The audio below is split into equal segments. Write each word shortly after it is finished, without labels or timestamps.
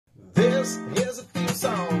this. Here's a theme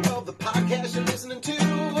song of the podcast you're listening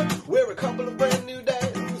to. We're a couple of brand new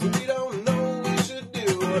dads. We don't know what we should do.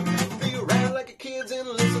 Be around like a kids and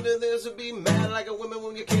listen to this. Or be mad like a woman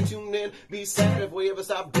when you can't tune in. Be sad if we ever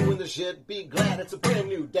stop doing the shit. Be glad it's a brand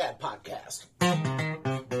new dad podcast.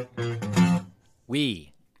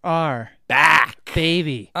 We are back.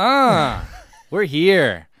 baby. We're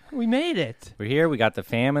here. We made it. We're here. We got the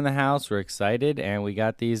fam in the house. We're excited. And we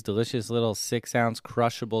got these delicious little 6-ounce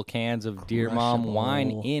crushable cans of Dear Mom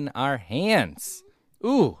wine in our hands.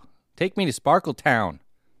 Ooh, take me to Sparkletown.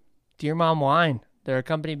 Dear Mom Wine. They're a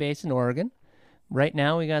company based in Oregon. Right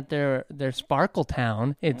now we got their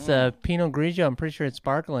Sparkletown. It's a Pinot Grigio. I'm pretty sure it's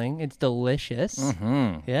sparkling. It's delicious.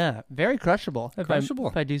 Mm-hmm. Yeah, very crushable. If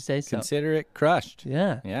I do say so. Consider it crushed.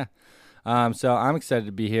 Yeah. Yeah. So I'm excited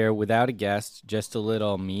to be here without a guest, just a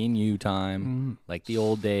little me and you time, like the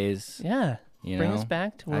old days. Yeah. You Bring know? us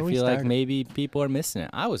back to where I we feel started. like maybe people are missing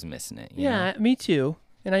it. I was missing it. You know? Yeah, me too.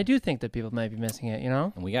 And I do think that people might be missing it, you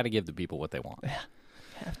know? And we got to give the people what they want.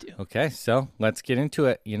 Have to. Okay, so let's get into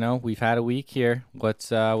it. You know, we've had a week here.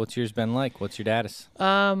 What's yours been like? What's your status?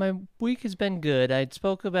 My week has been good. I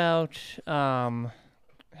spoke about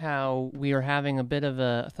how we were having a bit of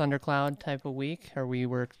a thundercloud type of week, or we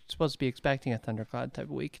were supposed to be expecting a thundercloud type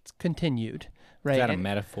of week. It's continued, right? Is that a And-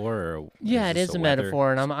 metaphor? Or Yeah, it this is a weather?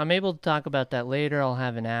 metaphor, and I'm able to talk about that later. I'll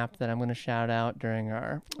have an app that I'm going to shout out during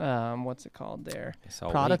our what's it called there? Guess I'll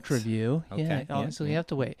Product wait. review. Okay, Yeah, yeah, so yeah. you have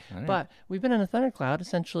to wait. All right. But we've been in a thundercloud.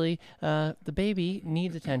 Essentially, the baby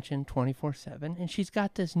needs attention 24/7, and she's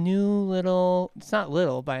got this new little. It's not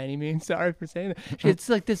little by any means. Sorry for saying that. It's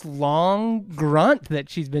like this long grunt that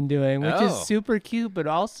she's been doing, which is Oh. super cute, but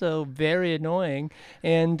also very annoying.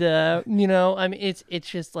 And you know, I mean, it's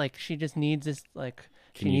just like she just needs this like.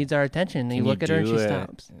 She Can you- needs our attention. And you Can look at her and she do it?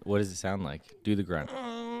 stops. What does it sound like? Do the grunt.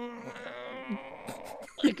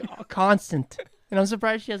 Like constant. And I'm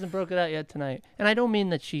surprised she hasn't broke it out yet tonight. And I don't mean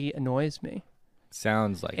that she annoys me.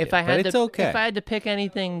 Sounds like If it, I had but it's to, okay. if I had to pick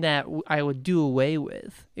anything that I would do away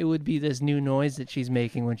with, it would be this new noise that she's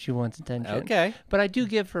making when she wants attention. Okay. But I do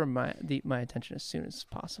give her my attention as soon as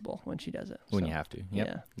possible when she does it. When So, you have to. Yep.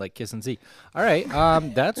 yeah. Like kiss and see. All right.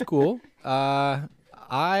 That's cool.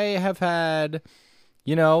 I have had,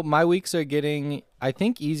 you know, my weeks are getting, I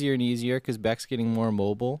think, easier and easier because Beck's getting more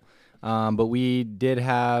mobile. But we did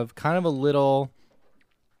have kind of a little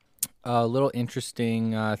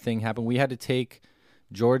interesting thing happen. We had to take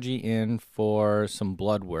Georgie in for some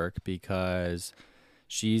blood work because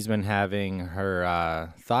she's been having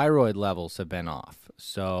her thyroid levels have been off.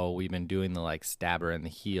 So we've been doing the like stab her in the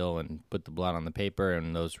heel and put the blood on the paper,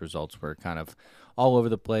 and those results were kind of all over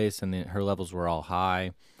the place, and her levels were all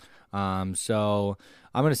high. So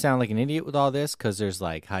I'm going to sound like an idiot with all this because there's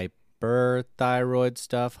like hyperthyroid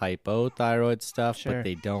stuff, hypothyroid stuff, Sure. but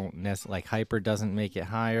they don't necessarily, like hyper doesn't make it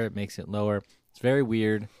higher, it makes it lower. It's very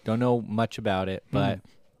weird. Don't know much about it, but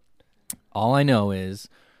all I know is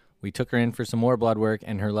we took her in for some more blood work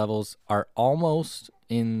and her levels are almost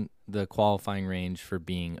in the qualifying range for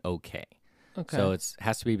being okay. Okay. So it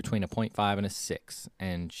has to be between a 0.5 and a 6.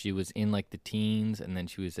 And she was in like the teens, and then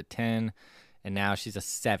she was a 10, and now she's a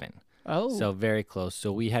 7. oh. So very close.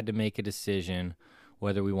 So we had to make a decision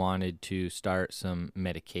whether we wanted to start some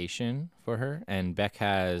medication for her. And Beck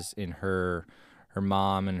has in her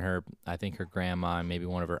mom and I think her grandma and maybe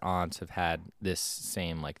one of her aunts have had this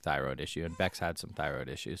same like thyroid issue, and Beck's had some thyroid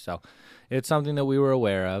issues. So it's something that we were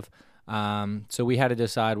aware of. So we had to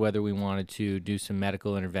decide whether we wanted to do some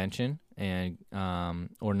medical intervention and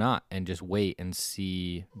or not, and just wait and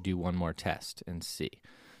see, do one more test and see.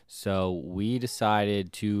 So we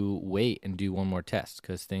decided to wait and do one more test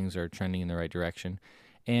because things are trending in the right direction.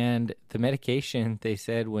 And the medication, they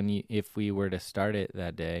said if we were to start it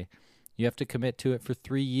that day, you have to commit to it for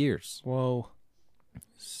 3 years. Whoa.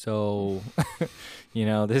 So, you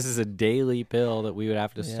know, this is a daily pill that we would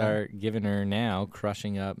have to Yeah. start giving her now,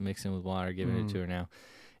 crushing up, mixing with water, giving it to her now.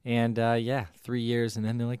 And 3 years. And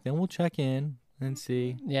then they're like, then we'll check in and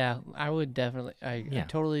see. Yeah, I would definitely. I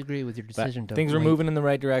totally agree with your But decision. to things were wait. moving in the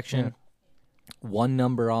right direction. One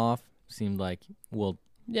number off seemed like we'll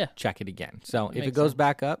Yeah. check it again. So if it Makes goes sense.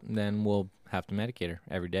 back up, then we'll have to medicate her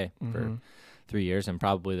every day for 3 years and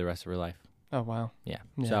probably the rest of her life. Oh wow. Yeah.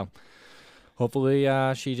 Yeah. So hopefully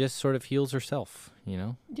she just sort of heals herself, you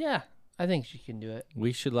know? Yeah, I think she can do it.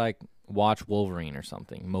 We should like watch Wolverine or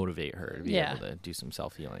something, motivate her to be Yeah. able to do some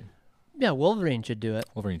self-healing. Yeah, Wolverine should do it.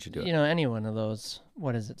 Wolverine should do it. You know, any one of those.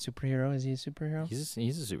 What is it? Superhero? Is he a superhero? He's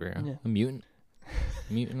a superhero. Yeah. A mutant.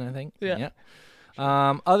 Mutant, I think. Yeah.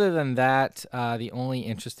 Other than that, the only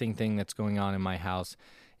interesting thing that's going on in my house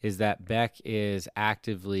is that Beck is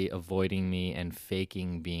actively avoiding me and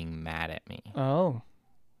faking being mad at me Oh,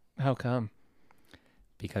 how come?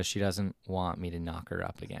 because she doesn't want me to knock her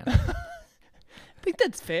up again. I think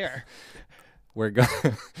that's fair. We're going.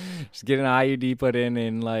 She's getting an IUD put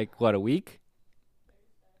in like what, a week?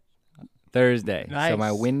 Thursday. So my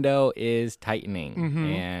Nice. window is tightening,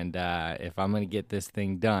 Mhm. and if I'm gonna get this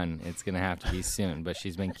thing done, it's gonna have to be soon. But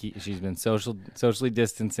she's been socially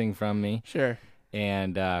distancing from me, Sure.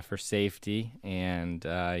 and for safety, and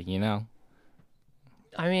you know,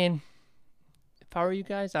 I mean, if I were you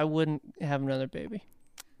guys, I wouldn't have another baby.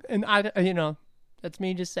 And that's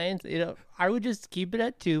me just saying, I would just keep it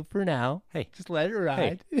at 2 for now. Hey. Just let it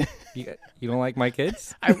ride. you don't like my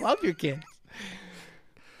kids? I love your kids.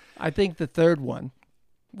 I think the third one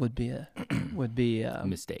would be a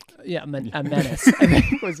Mistake. a menace. I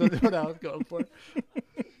think was what I was going for.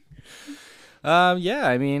 Yeah,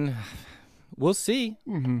 I mean, we'll see.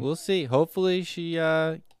 Mm-hmm. We'll see. Hopefully, she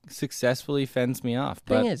successfully fends me off.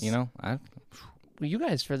 Thing But is- I Well, you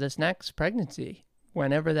guys, for this next pregnancy,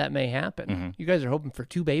 whenever that may happen, Mhm. you guys are hoping for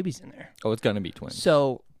 2 babies in there. it's gonna be twins.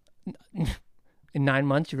 So, in 9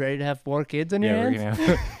 months, you ready to have 4 kids on your Yeah, we're hands?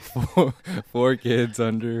 gonna have four kids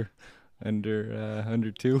under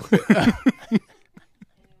 2.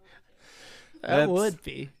 That would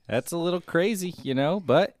be. That's a little crazy,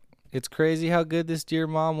 but it's crazy how good this Dear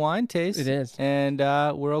Mom wine tastes. It is. And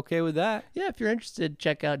we're okay with that. Yeah, if you're interested,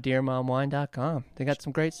 check out DearMomWine.com. They got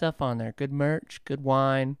some great stuff on there. Good merch, good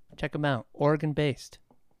wine. Check them out. Oregon-based.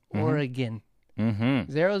 Oregon.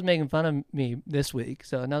 Mm-hmm. Zero's making fun of me this week,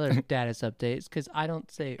 so another status update. Because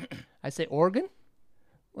I say organ,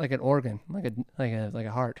 like an organ, like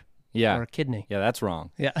a heart Yeah. or a kidney. Yeah, that's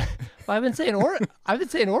wrong. Yeah, well, I've been saying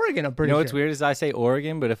Oregon. I'm pretty You know sure. what's weird is I say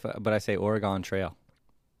Oregon, but I say Oregon Trail.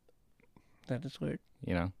 That is weird.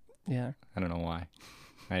 Yeah. I don't know why.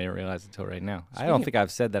 I didn't realize it until right now. I don't think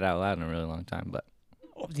I've said that out loud in a really long time, but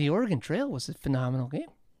Oh, the Oregon Trail was a phenomenal game.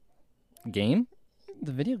 game?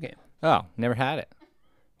 The video game. Oh, never had it.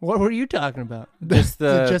 What were you talking about? Just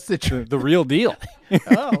the Just the the real deal.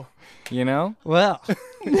 Oh, You know? well.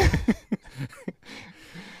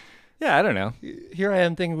 Yeah, I don't know. Here I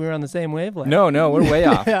am thinking we were on the same wavelength. No, we're way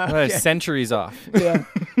off. Yeah, We're okay. centuries off. Yeah.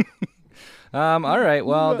 All right.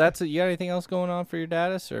 Well, you got anything else going on for your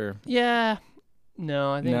Dadus or Yeah.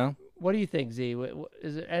 No, I think. no? What do you think, Z?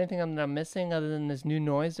 Is there anything that I'm missing other than this new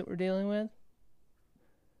noise that we're dealing with?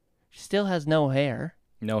 She still has no hair.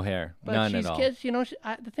 No hair. But None she's at all. kids,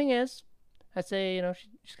 the thing is, I say,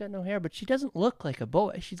 she's got no hair, but she doesn't look like a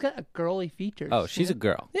boy. She's got a girly features. Oh, she's a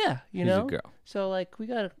girl. Yeah, She's a girl. So like we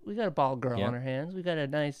got a bald girl Yeah. on our hands. We got a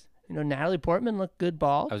nice, Natalie Portman looked good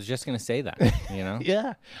bald. I was just gonna say that.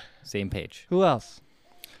 Yeah. Same page. Who else?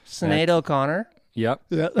 Sinead O'Connor. Yep.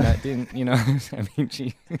 Yeah. That didn't. I mean,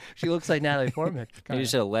 she. She looks like Natalie Portman. You kinda.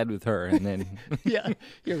 should have led with her, and then. Yeah,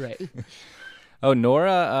 you're right. Oh,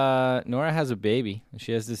 Nora has a baby.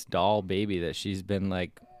 She has this doll baby that she's been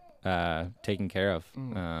like taking care of.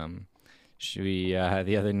 She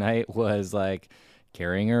the other night was like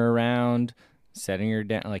carrying her around, setting her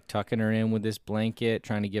down, like tucking her in with this blanket,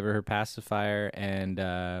 trying to give her pacifier. And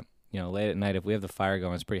late at night, if we have the fire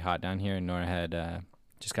going, it's pretty hot down here. And Nora had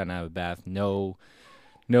just gotten out of a bath, no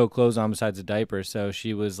clothes on besides a diaper. So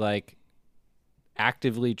she was like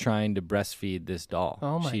actively trying to breastfeed this doll.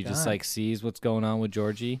 Oh my She just God. like sees what's going on with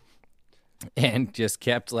Georgie and just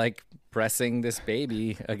kept like pressing this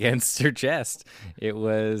baby against her chest. It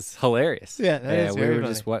was hilarious. Yeah, that is we very were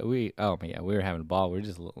funny. just we were having a ball. We were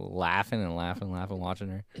just laughing and laughing watching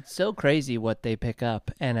her. It's so crazy what they pick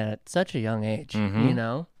up, and at such a young age,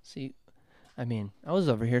 Mhm. See, I mean, I was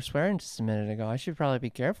over here swearing just a minute ago. I should probably be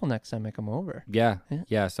careful next time I come over. Yeah. Yeah.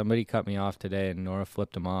 Yeah, somebody cut me off today and Nora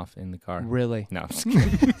flipped him off in the car. Really? No, I'm just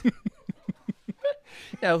kidding.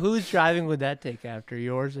 Now, who's driving would that take after,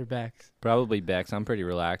 yours or Beck's? Probably Bex. I'm pretty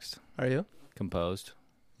relaxed, Are you? composed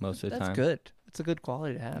most of the That's time. good. It's a good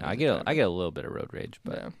quality to have. No, I as a get driver. a little bit of road rage,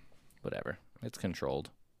 but Yeah. whatever. It's controlled.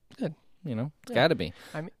 Good. It's Yeah. got to be.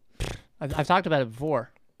 I've talked about it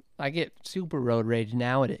before. I get super road rage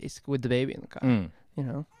nowadays with the baby in the car.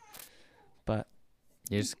 Mm. But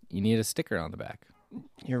You need a sticker on the back.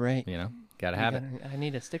 you're right. Gotta have it. I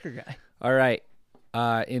need a sticker guy. All right.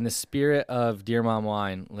 In the spirit of Dear Mom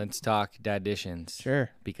Wine, let's talk Dadditions.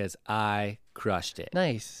 Sure. Because I crushed it.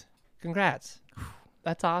 Nice. Congrats.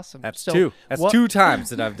 That's awesome. That's So two. That's what- 2 times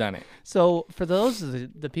that I've done it. So for those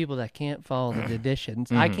of the people that can't follow the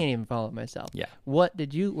additions, I can't even follow it myself. Yeah. What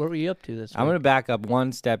were you up to this week? I'm going to back up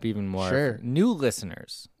one step even more. Sure. New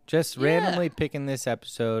listeners, just Yeah. randomly picking this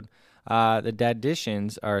episode. The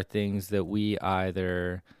Dadditions are things that we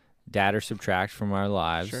either add or subtract from our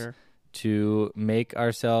lives Sure. to make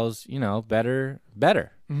ourselves, better.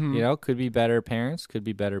 Could be better parents, could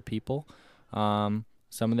be better people.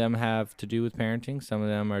 Some of them have to do with parenting. Some of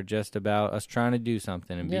them are just about us trying to do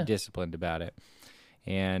something and be disciplined about it.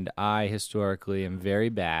 And I historically am very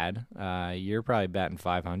bad. You're probably batting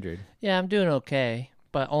 500. Yeah, I'm doing okay,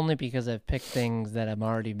 but only because I've picked things that I've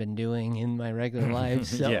already been doing in my regular life.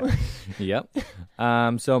 So. Yeah. Yep.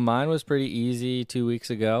 So mine was pretty easy 2 weeks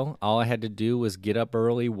ago. All I had to do was get up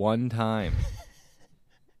early one time.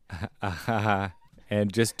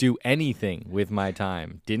 And just do anything with my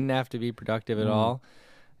time. Didn't have to be productive at all.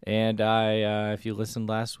 And I, if you listened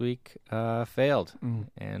last week, failed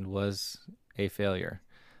and was a failure.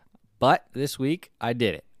 But this week, I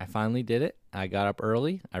did it. I finally did it. I got up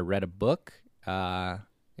early. I read a book.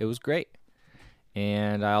 It was great.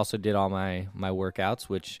 And I also did all my workouts,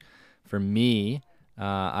 which for me,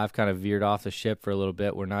 I've kind of veered off the ship for a little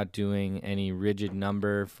bit. We're not doing any rigid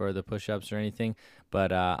number for the push-ups or anything,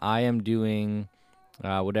 but I am doing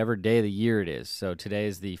whatever day of the year it is. So today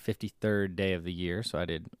is the 53rd day of the year, so I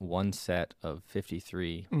did one set of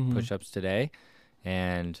 53 push-ups today,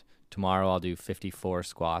 and tomorrow I'll do 54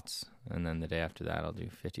 squats, and then the day after that I'll do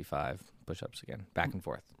 55 push-ups again, back and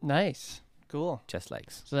forth. Nice. Cool. Chest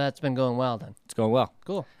legs. So that's been going well then. It's going well.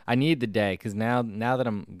 Cool. I need the day because now that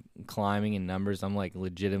I'm climbing in numbers, I'm like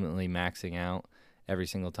legitimately maxing out every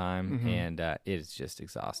single time, and it is just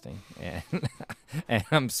exhausting, and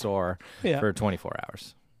I'm sore for 24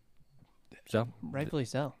 hours. So Rightfully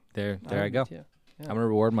so. there I go. Yeah. I'm gonna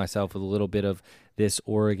reward myself with a little bit of this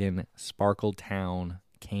Oregon Sparkle Town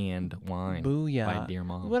canned wine Booyah. by Dear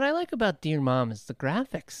Mom. What I like about Dear Mom is the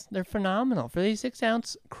graphics. They're phenomenal. For these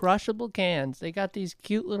 6-ounce crushable cans, they got these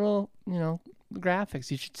cute little,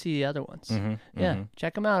 graphics. You should see the other ones.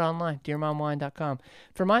 Check them out online, dearmomwine.com.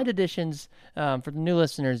 For my additions, for the new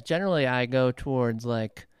listeners, generally I go towards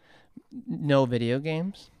like no video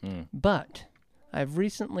games, but I've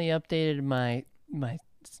recently updated my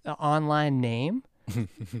online name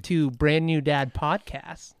to Brand New Dad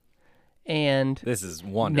Podcast. And This is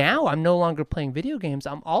wonderful. now I'm no longer playing video games.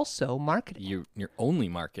 I'm also marketing. You're only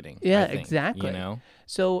marketing. Yeah, I think, exactly.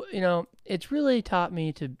 So, it's really taught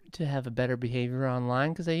me to have a better behavior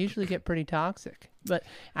online because I usually get pretty toxic. But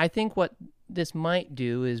I think what this might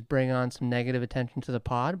do is bring on some negative attention to the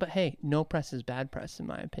pod. But hey, no press is bad press, in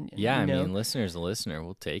my opinion. Yeah, I mean, listener's a listener.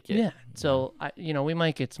 We'll take it. Yeah. So, we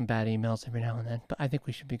might get some bad emails every now and then, but I think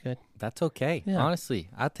we should be good. That's okay. Yeah. Honestly,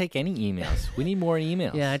 I'll take any emails. We need more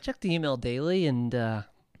emails. Yeah, I check the email daily and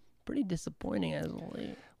pretty disappointing as of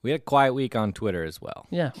late. We had a quiet week on Twitter as well.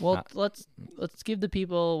 Yeah, well, let's give the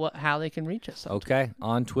people how they can reach us. Okay,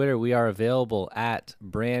 on Twitter we are available at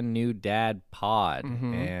Brand New Dad Pod,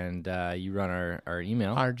 and you run our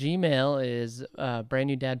email. Our Gmail is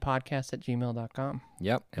brandnewdadpodcast@gmail.com.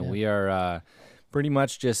 Yep, and we are pretty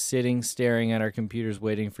much just sitting, staring at our computers,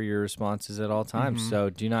 waiting for your responses at all times. So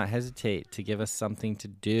do not hesitate to give us something to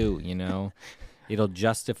do. It'll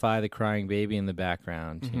justify the crying baby in the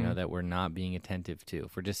background, that we're not being attentive to.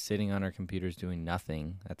 If we're just sitting on our computers doing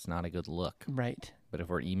nothing, that's not a good look. Right. But if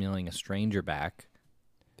we're emailing a stranger back,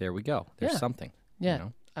 there we go. There's something. Yeah,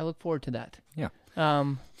 I look forward to that. Yeah.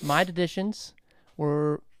 My auditions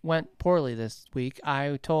went poorly this week.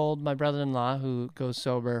 I told my brother-in-law, who goes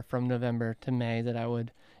sober from November to May, that I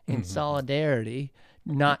would, in solidarity,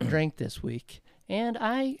 not drink this week. And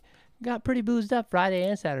I got pretty boozed up Friday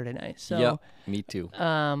and Saturday night. So yep, me too.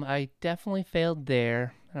 I definitely failed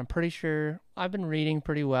there. And I'm pretty sure I've been reading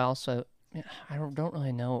pretty well, so I don't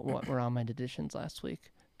really know what were on my auditions last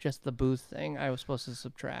week. Just the booze thing I was supposed to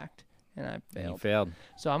subtract, and I failed. You failed.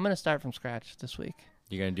 So I'm going to start from scratch this week.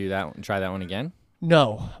 You're going to do that one, try that one again?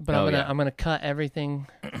 No, but Oh, I'm gonna cut everything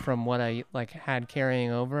from what I had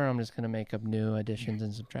carrying over. I'm just gonna make up new additions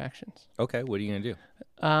and subtractions. Okay, what are you going to do?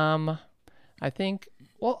 I think.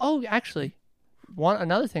 Well, actually,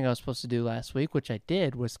 another thing I was supposed to do last week, which I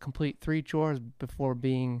did, was complete 3 chores before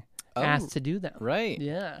being asked to do them. Right.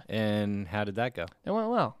 Yeah. And how did that go? It went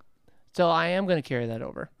well. So I am gonna carry that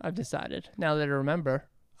over. I've decided. Now that I remember,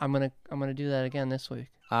 I'm gonna do that again this week.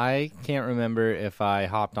 I can't remember if I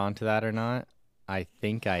hopped onto that or not. I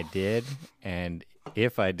think I did, and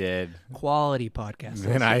if I did, Quality podcast.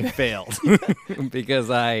 then I failed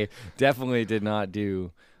because I definitely did not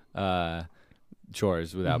do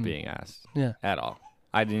chores without being asked. Yeah. At all.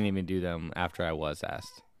 I didn't even do them after I was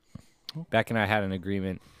asked. Beck and I had an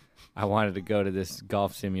agreement. I wanted to go to this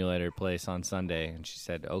golf simulator place on Sunday, and she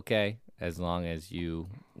said, okay, as long as you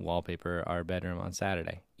wallpaper our bedroom on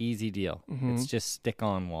Saturday. Easy deal. It's just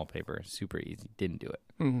stick-on wallpaper. Super easy. Didn't do it.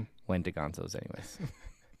 Went to Gonzo's anyways.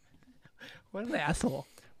 What an asshole.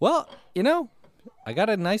 Well, I got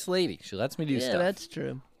a nice lady. She lets me do Yeah, stuff. that's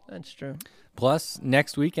true. That's true. Plus,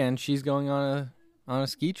 next weekend she's going on a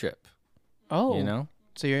ski trip. Oh,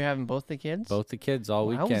 so you're having both the kids? Both the kids all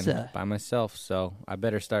weekend Wowza. by myself. So I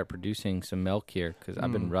better start producing some milk here because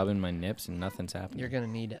I've been rubbing my nips and nothing's happening. You're gonna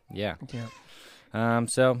need it. Yeah. Yeah.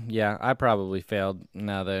 So yeah, I probably failed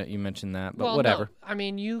now that you mentioned that, but Well, whatever. No, I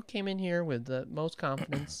mean, you came in here with the most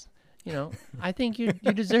confidence. I think you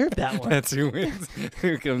deserve that one. That's who wins.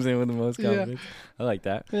 Who comes in with the most confidence. I like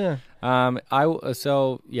that. Yeah. I'm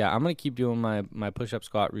gonna keep doing my push-up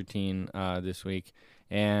squat routine this week,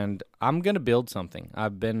 and I'm gonna build something.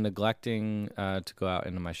 I've been neglecting to go out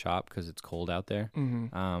into my shop because it's cold out there.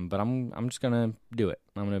 Mm-hmm. But I'm just gonna do it.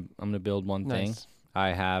 I'm gonna build one thing. Nice.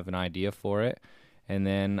 I have an idea for it, and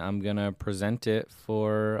then I'm gonna present it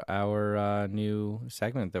for our new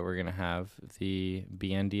segment that we're gonna have, the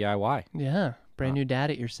BNDIY. Yeah. Brand new dad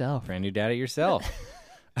it yourself. Brand new dad it yourself.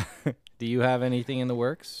 Do you have anything in the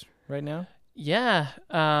works right now? Yeah.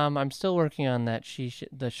 I'm still working on that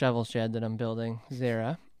the shovel shed that I'm building,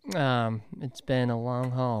 Zara. It's been a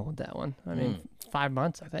long haul with that one. I mean, 5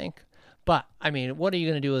 months, I think. But I mean, what are you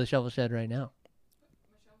gonna do with a shovel shed right now?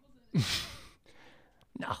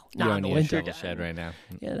 No, You not don't in the need a winter shovel time. shed right now.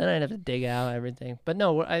 Yeah, then I'd have to dig out everything. But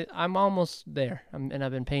no, I'm almost there, and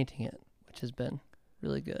I've been painting it, which has been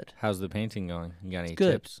really good. How's the painting going? You got any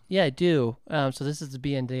Good. tips? Yeah, I do. So this is the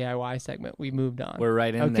BNDIY segment. We moved on. We're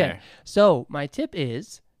right in there. So my tip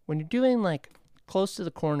is when you're doing like close to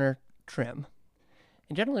the corner trim,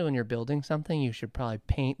 and generally when you're building something, you should probably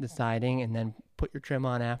paint the siding and then put your trim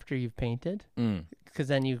on after you've painted, because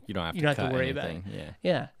then you You don't have you to don't cut have to worry about anything. it.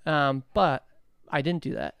 Yeah. Yeah. But I didn't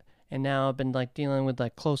do that. And now I've been like dealing with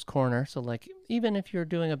like close corner. So like even if you're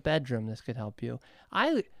doing a bedroom, this could help you.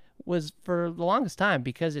 I was for the longest time,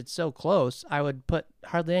 because it's so close, I would put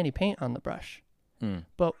hardly any paint on the brush.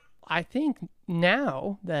 But I think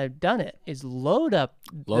now that I've done it is load it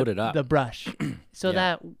up the brush so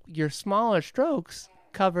that your smaller strokes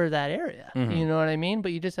cover that area. You know what I mean?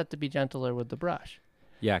 But you just have to be gentler with the brush.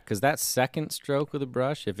 Yeah, because that second stroke with a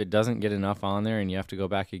brush, if it doesn't get enough on there and you have to go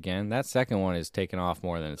back again, that second one is taking off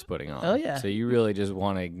more than it's putting on. Oh, yeah. So you really just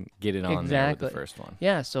want to get it on there with the first one.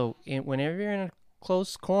 Yeah, so whenever you're in a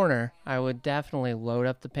close corner, I would definitely load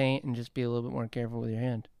up the paint and just be a little bit more careful with your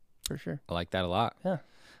hand, for sure. I like that a lot. Yeah.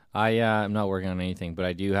 I'm not working on anything, but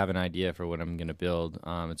I do have an idea for what I'm going to build.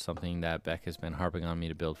 It's something that Beck has been harping on me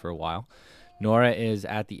to build for a while. Nora is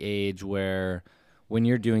at the age where when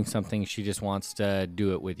you're doing something, she just wants to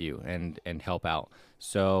do it with you and help out.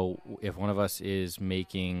 So if one of us is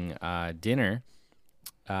making dinner,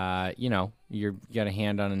 you got a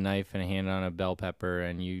hand on a knife and a hand on a bell pepper,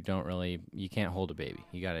 and you can't hold a baby.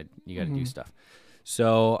 You gotta do stuff.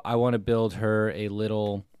 So I want to build her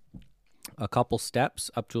a couple steps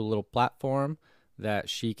up to a little platform that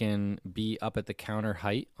she can be up at the counter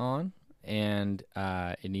height on, and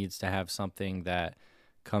it needs to have something that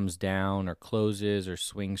comes down or closes or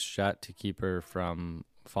swings shut to keep her from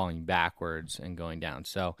falling backwards and going down.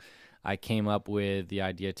 So I came up with the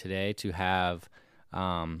idea today to have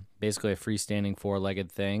basically a freestanding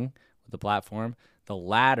four-legged thing with the platform. The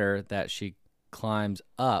ladder that she climbs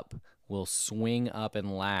up will swing up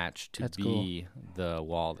and latch to be the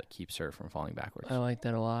wall that keeps her from falling backwards. I like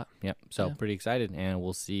that a lot. Yep. So pretty excited, and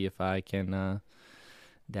we'll see if I can add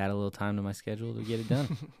a little time to my schedule to get it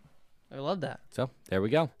done. I love that. So there we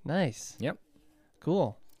go. Nice. Yep.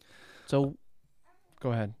 Cool. So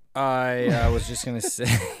go ahead. I was just going to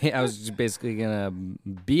say, I was just basically going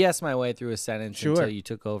to BS my way through a sentence until you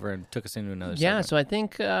took over and took us into another segment. So I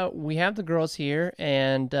think we have the girls here,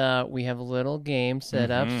 and we have a little game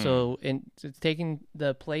set up. So it's taking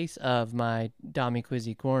the place of my Dami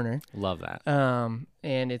Quizzy Corner. Love that.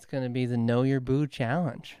 And it's going to be the Know Your Boo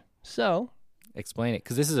Challenge. So explain it,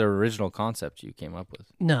 because this is an original concept you came up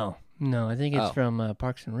with. No, I think it's from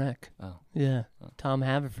Parks and Rec. Oh. Yeah. Tom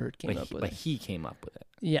Haverford came up with it. But he came up with it.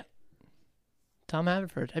 Yeah. Tom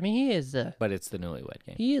Haverford. I mean, he is... but it's the Newlywed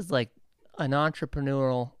Game. He is like an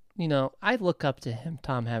entrepreneurial... I look up to him,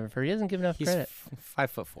 Tom Haverford. He doesn't give enough credit. He's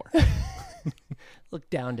 5'4". Look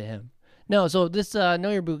down to him. No, so this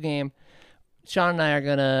Know Your Boo game, Sean and I are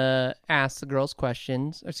going to ask the girls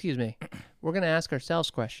questions. Excuse me. We're going to ask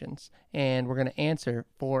ourselves questions, and we're going to answer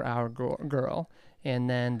for our girl. And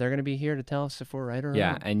then they're going to be here to tell us if we're right or wrong.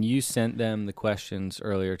 Yeah, and you sent them the questions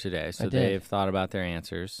earlier today, so they've thought about their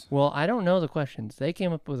answers. Well, I don't know the questions. They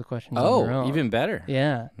came up with the questions on their own. Even better.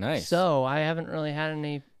 Yeah. Nice. So I haven't really had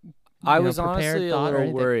any I was prepared honestly a thought or little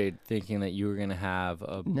anything. worried, thinking that you were going to have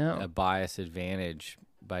No. a bias advantage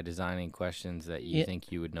by designing questions that you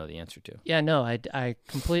think you would know the answer to. Yeah, no, I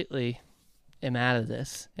completely am out of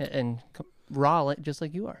this and raw it just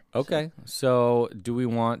like you are. Okay. So do we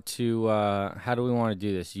want to, how do we want to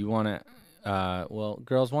do this? You want to, well,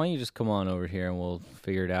 girls, why don't you just come on over here and we'll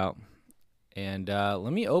figure it out. And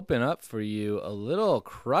let me open up for you a little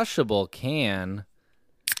crushable can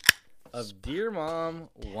of Dear Mom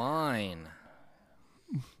wine.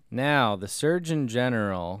 Now, the Surgeon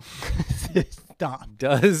General Stop.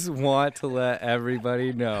 does want to let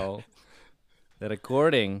everybody know that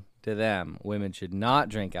according to them, women should not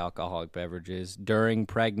drink alcoholic beverages during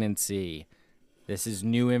pregnancy. This is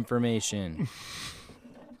new information.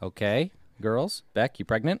 Okay, girls? Beck, you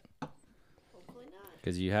pregnant? Hopefully not.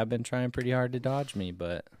 Because you have been trying pretty hard to dodge me,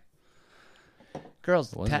 but...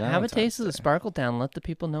 Girls, It was have a Valentine's taste of the Day. Sparkle Town. Let the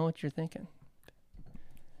people know what you're thinking.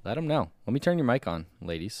 Let them know. Let me turn your mic on,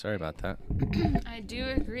 ladies. Sorry about that. I do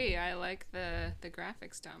agree. I like the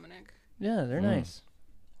graphics, Dominic. Yeah, they're nice.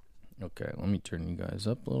 Okay, let me turn you guys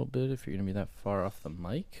up a little bit if you're going to be that far off the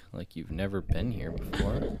mic, like you've never been here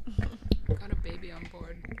before. Got a baby on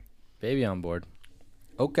board. Baby on board.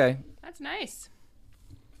 Okay. That's nice.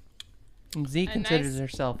 And Z A considers nice-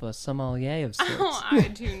 herself a sommelier of sorts. Oh, I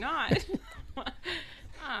do not.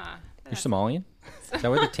 You're Somalian? Is that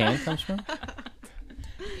where the tan comes from?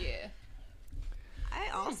 Yeah. I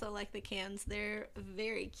also like the cans. They're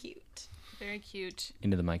very cute. Very cute.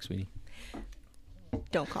 Into the mic, sweetie.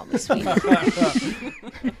 Don't call me sweet.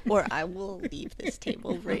 Or I will leave this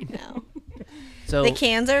table right now. So The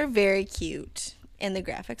cans are very cute. And the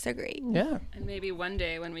graphics are great. yeah, And maybe one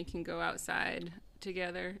day when we can go outside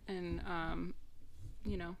together and,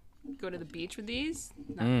 go to the beach with these,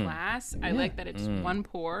 not glass. I like that it's one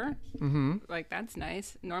pour. mm-hmm. Like, that's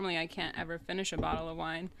nice. Normally, I can't ever finish a bottle of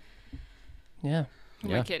wine. yeah. Am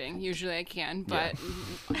Yeah. I kidding? Usually I can, but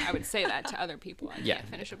I would say that to other people. I Yeah. can't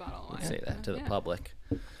finish a bottle of wine. Say that to the Yeah. public.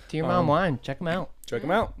 Dear Mom Wine, check them out. Check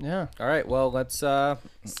them out. Yeah. All right, well, let's... So,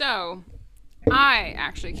 I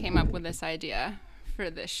actually came up with this idea for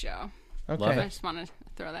this show. Okay. Love I it. just want to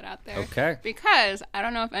throw that out there. Okay. Because I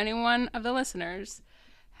don't know if anyone of the listeners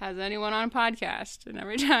has anyone on a podcast, and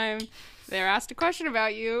every time they're asked a question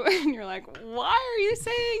about you, and you're like, why are you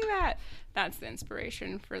saying that? That's the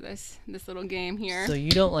inspiration for this little game here. So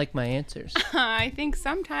you don't like my answers? I think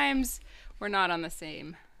sometimes we're not on the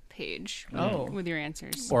same page Oh. with your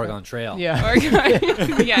answers. Oregon Trail. Yeah.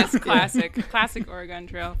 Oregon. Yes, classic Oregon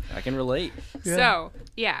Trail. I can relate. So,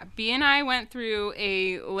 yeah, B and I went through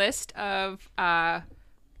a list of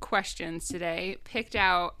questions today, picked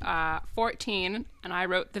out 14, and I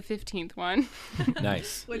wrote the 15th one.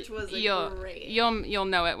 Nice. Which was You'll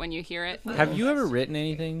know it when you hear it. Have you ever written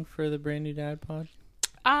anything for the Brand New Dad pod?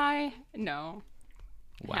 No.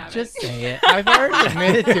 Wow. Haven't. Just say it. I've already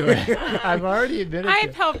admitted to it. I've already admitted to I've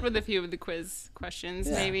it. helped with a few of the quiz questions,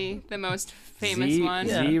 maybe the most famous one.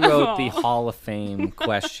 Z wrote the Hall of Fame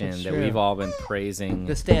question that True. we've all been praising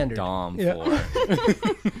The standard. Dom Yeah. for.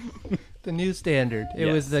 The new standard. It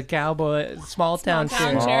Yes. was the cowboy, small town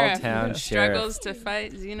Town sheriff. sheriff town struggles to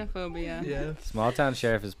fight xenophobia. Yeah. Small Town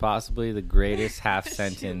Sheriff is possibly the greatest half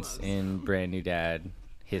sentence in Brand New Dad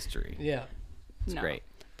history. Yeah. It's No. great.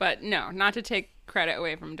 But no, not to take credit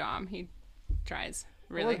away from Dom. He tries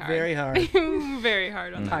really Worked hard. very hard. Very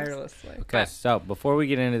hard on that. Tirelessly. Okay, so before we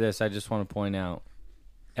get into this, I just want to point out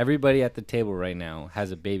everybody at the table right now has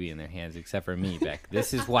a baby in their hands except for me, Beck.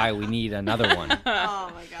 This is why we need another one.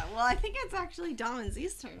 Oh my god. Well, I think it's actually Dom and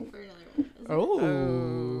Z's turn for another one. isn't it?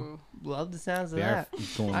 Oh. Love the sounds of We are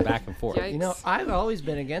that. going back and forth. Yikes. You know, I've always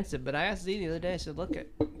been against it, but I asked Z the other day. I said, "Look,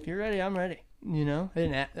 if you're ready, I'm ready." You know, I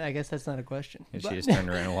didn't. I guess that's not a question. And But- she just turned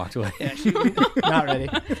around and walked away. yeah, she, not ready.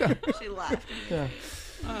 She laughed.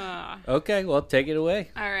 Yeah. Okay, well, take it away.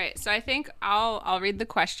 All right. So I think I'll read the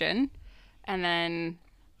question, and then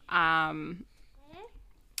I mean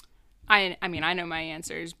I know my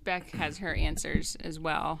answers. Beck has her answers as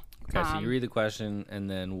well. Okay, so you read the question, and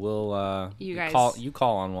then we'll You guys-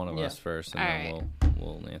 call on one of Yeah. us first, and All then right.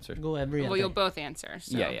 we'll answer. Go every. Well, other. you'll both answer.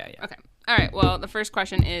 So. Yeah. Okay. All right. Well, the first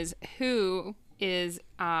question is who is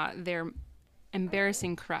their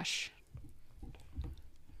embarrassing crush?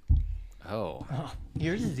 Oh, Oh,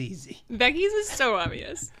 yours is easy. Becky's is so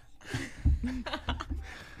obvious.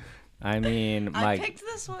 I mean, I my picked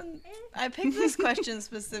this one. I picked this question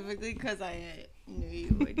specifically because I knew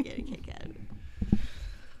you would get a kick out of it.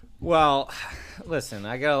 well, listen,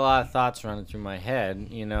 I got a lot of thoughts running through my head.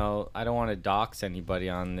 You know, I don't want to dox anybody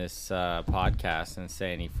on this podcast and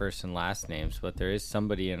say any first and last names, but there is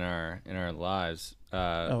somebody in our lives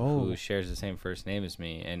who shares the same first name as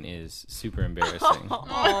me and is super embarrassing. Oh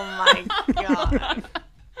my god.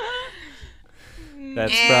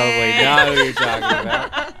 That's probably not who you're talking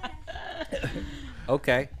about.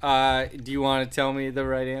 Okay. Do you want to tell me the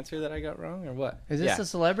right answer that I got wrong, or what? Is this Yeah. a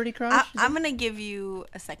celebrity crush? I'm gonna give you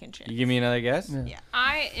a second chance. You give me another guess? Yeah.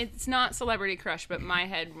 It's not celebrity crush, but my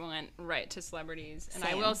head went right to celebrities, and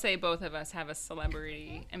I Same. will say both of us have a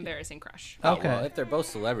celebrity embarrassing crush. Oh, Okay. well, if they're both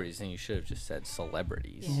celebrities, then you should have just said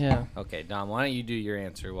celebrities. Yeah. Okay, Dom, why don't you do your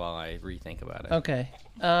answer while I rethink about it? Okay.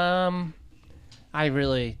 I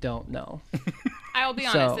really don't know. I'll be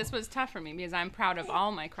So- honest, this was tough for me because I'm proud of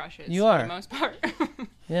all my crushes. You for are. the most part.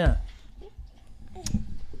 Yeah.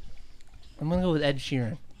 I'm gonna go with Ed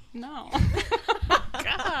Sheeran. No.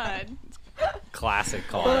 God. Classic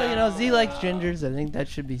call. Well, you know, Z likes gingers. I think that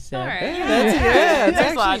should be said. All right. That's That's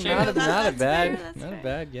actually logic. not a That's fair, bad, that's not a fair.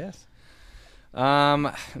 bad guess.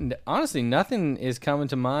 Honestly, nothing is coming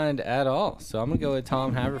to mind at all. So I'm gonna go with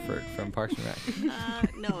Tom Haverford from Parks and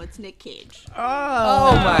Rec. No, it's Nick Cage.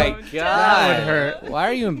 Oh my god, That would hurt. Why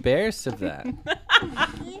are you embarrassed of that?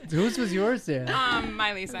 Whose was yours there?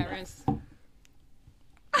 Miley Cyrus.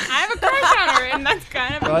 I have a crush on her, and that's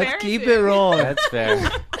kind of embarrassing. Let's keep it rolling. That's fair.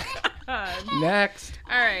 God. Next.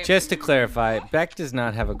 All right. Just to clarify, Beck does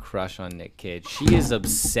not have a crush on Nick Cage. She is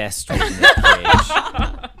obsessed with Nick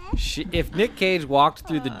Cage. If Nick Cage walked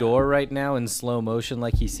through the door right now in slow motion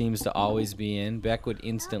like he seems to always be in, Beck would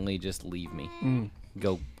instantly just leave me.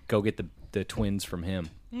 Go get the twins from him.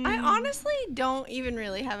 I honestly don't even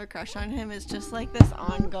really have a crush on him. It's just like this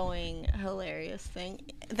ongoing hilarious thing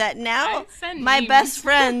that now I send my memes. best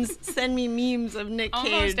friends send me memes of Nick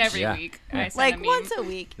Cage. Almost every Yeah. week. I send like a meme. once a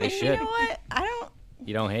week. They and should. You know what?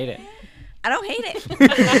 You don't hate it. I don't hate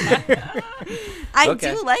it. I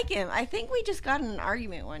Okay. do like him. I think we just got in an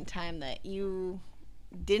argument one time that you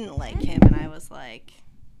didn't like him, and I was like,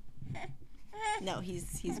 no,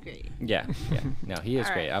 he's great. Yeah. No, he is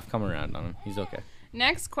All great. right. I've come around on him. He's okay.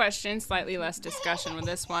 Next question, slightly less discussion with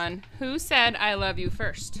this one. Who said I love you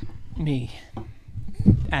first? Me.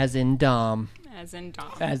 As in Dom. As in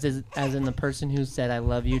Dom. As in the person who said I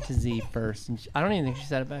love you to Z first. And I don't even think she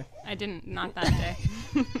said it back. I didn't, not that day.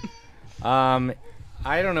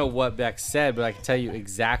 I don't know what Beck said, but I can tell you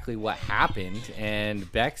exactly what happened. And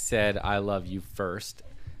Beck said, I love you first.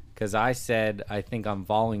 Because I said, I think I'm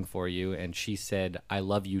falling for you. And she said, I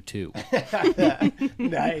love you too.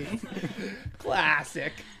 Nice.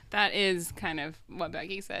 Classic. That is kind of what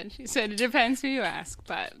Becky said. She said, it depends who you ask,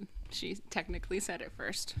 but she technically said it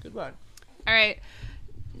first. Good one. All right.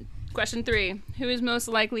 Question 3. Who is most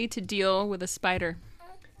likely to deal with a spider?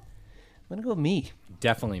 I'm going to go with me.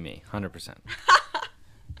 Definitely me. 100%.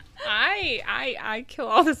 I kill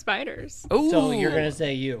all the spiders. So you're going to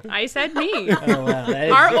say you. I said me. Oh, wow. That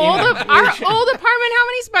is Our old apartment, how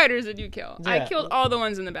many spiders did you kill? I Yeah. killed all the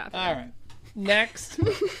ones in the bathroom. All right. Next.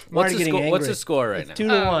 What's the score right now? It's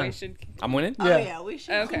 2-1. We should. I'm winning? Oh Yeah. yeah, we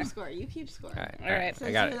should Okay. keep score. You keep score. All right. All right.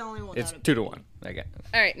 I got you're it. the only one It's out of 2-1. I got it.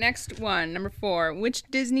 All right, next one, number 4. Which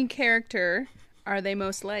Disney character are they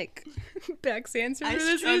most like? Beck's answer I to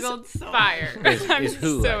this struggled is so fire. I'm Is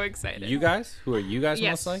who? so like, excited. You guys? Who are you guys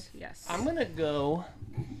yes, most like? yes. I'm going to go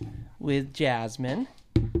with Jasmine.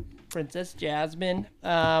 Princess Jasmine.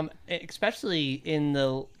 Especially in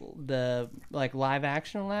the like live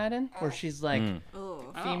action Aladdin where she's like Oh.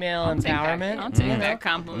 female I'll take that- empowerment. I'll take you know? that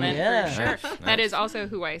compliment Yeah. for sure. Nice, That nice. is also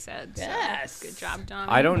who I said. So Yes. good job, Don.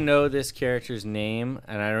 I don't know this character's name,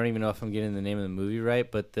 and I don't even know if I'm getting the name of the movie right.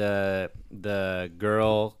 But the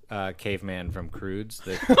girl caveman from Croods,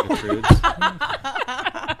 the Croods.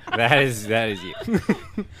 that is you.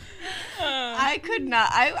 I could not.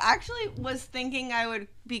 I actually was thinking I would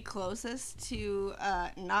be closest to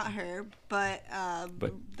not her, but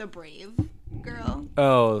the brave girl.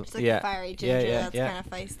 Oh She's like yeah, a fiery ginger yeah, that's yeah. kind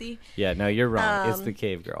of feisty. Yeah, no, you're wrong. It's the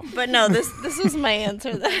cave girl. But no, this was my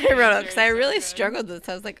answer that I wrote because I really struggled with this.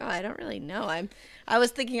 I was like, oh, I don't really know. I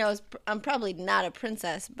was thinking I'm probably not a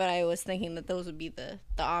princess, but I was thinking that those would be the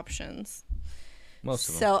options. Most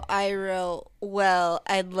of them. So I wrote, well,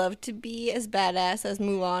 I'd love to be as badass as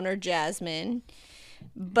Mulan or Jasmine,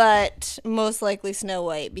 but most likely Snow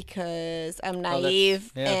White because I'm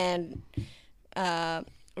naive yeah. and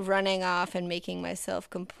running off and making myself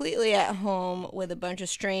completely at home with a bunch of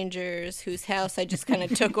strangers whose house I just kind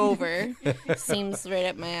of took over. Seems right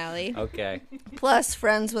up my alley. Okay. Plus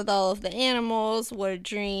friends with all of the animals. What a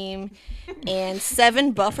dream. And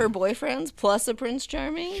 7 buffer boyfriends plus a Prince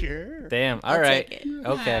Charming. Sure. Damn. All I'll right. take it.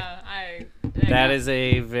 Okay. That That is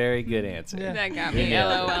a very good answer. That got me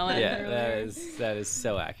Yeah, LOL. yeah, that is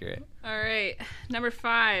so accurate. All right, number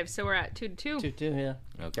 5. So we're at 2-2. 2-2,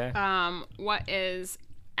 yeah. Okay. What is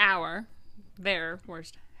their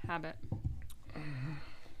worst habit?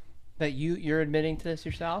 That you're admitting to this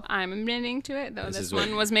yourself? I'm admitting to it, though This this is what-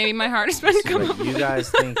 one was maybe my hardest one to come What up you with. guys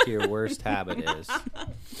think your worst habit is?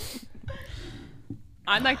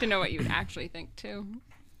 I'd like to know what you would actually think, too.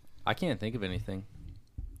 I can't think of anything.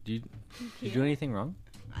 Did you do anything wrong?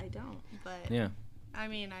 I don't, but Yeah. I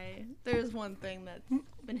mean, there's one thing that's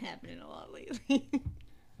been happening a lot lately.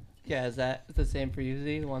 Yeah, is that the same for you,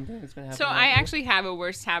 Z? The one thing that's been happening? So I lately? actually have a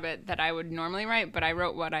worst habit that I would normally write, but I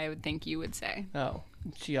wrote what I would think you would say. Oh,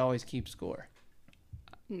 she always keeps score.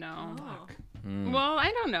 No. Mm. Well,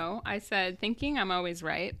 I don't know. I said thinking I'm always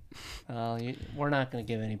right, We're not going to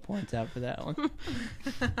give any points out for that one.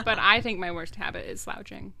 but I think my worst habit is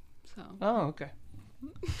slouching. So Oh, okay.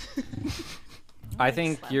 I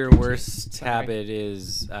think your worst habit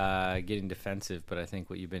is getting defensive, but I think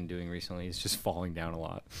what you've been doing recently is just falling down a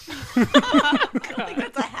lot. I don't think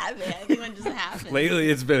that's a habit. I think it just happens. Lately,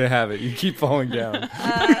 it's been a habit. You keep falling down.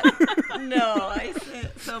 No, I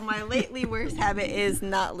said so. My lately worst habit is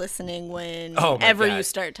not listening Oh my whenever God. you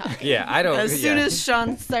start talking. Yeah, I don't. As soon yeah. as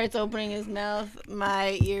Sean starts opening his mouth,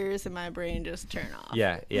 my ears and my brain just turn off.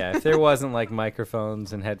 Yeah. If there wasn't like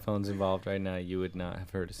microphones and headphones involved right now, you would not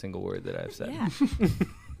have heard a single word that I've said. Yeah.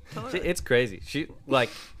 Totally. It's crazy.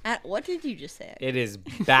 What did you just say? It is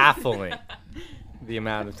baffling the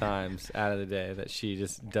amount of times out of the day that she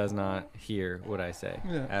just does not hear what I say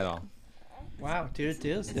Yeah. at all. Wow,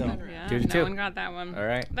 2-2 still. yeah, 2-2. no one got that one. All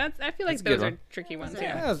right. I feel like That's a good those are one. tricky ones.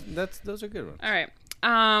 Yeah, those are good ones. All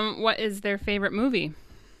right. What is their favorite movie?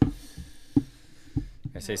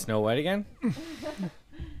 I say Snow White again.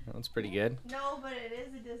 That's pretty good. No, but it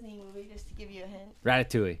is a Disney movie, just to give you a hint.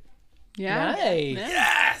 Ratatouille. Yeah. Nice. Yeah.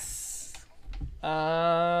 Yes. Do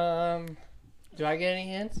I get any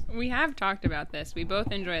hints? We have talked about this. We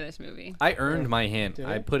both enjoy this movie. I earned my hint. Did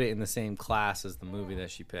I it? put it in the same class as the movie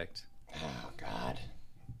that she picked. Oh God.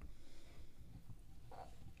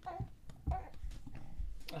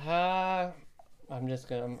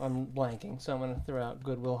 I'm blanking, so I'm gonna throw out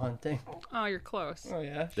Good Will Hunting. Oh, you're close. Oh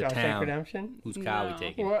yeah, The Shawshank Town. Redemption. Whose car No. we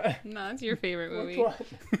taking? What? No, it's your favorite Which movie. one?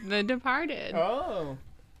 The Departed. Oh.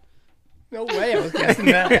 No way, I was guessing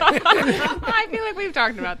that. I feel like we've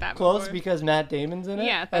talked about that Close before. because Matt Damon's in it?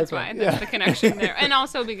 Yeah, that's Okay, why. That's yeah. the connection there. And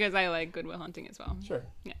also because I like Good Will Hunting as well. Sure.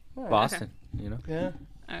 Yeah. All right. Boston. You know. Yeah.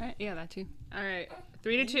 All right. Yeah, that too. All right.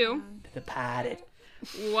 3-2. Departed.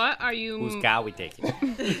 What are you... Whose car we taking?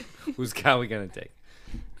 Whose car we gonna take?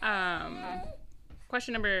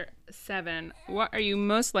 Question number 7. What are you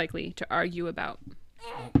most likely to argue about?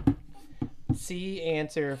 C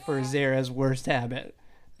answer for Zara's worst habit.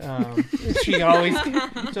 She always.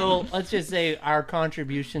 So let's just say our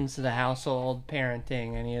contributions to the household,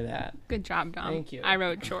 parenting, any of that. Good job, Dom. Thank you. I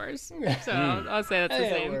wrote chores. So I'll say that's the Hey,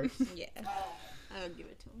 that same. works. Yeah. I would give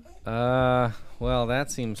it to him. Well, that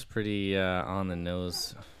seems pretty on the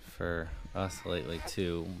nose for us lately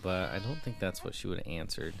too, but I don't think that's what she would have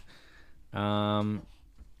answered.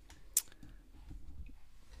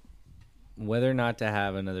 Whether or not to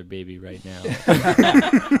have another baby right now,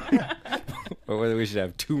 or whether we should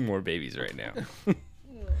have 2 more babies right now.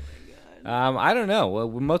 I don't know. Well,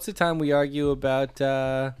 most of the time we argue about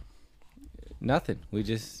nothing. We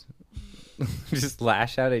just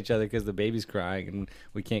lash out at each other because the baby's crying, and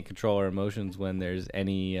we can't control our emotions when there's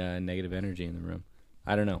any negative energy in the room.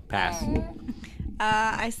 I don't know. Pass.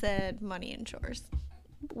 I said money and chores.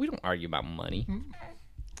 We don't argue about money.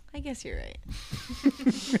 I guess you're right.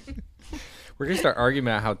 We're gonna start arguing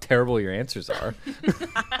about how terrible your answers are.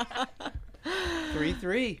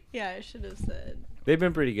 3-3. Yeah, I should have said. They've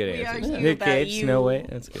been pretty good We answers. argue Nick about Cage, you. Snow White.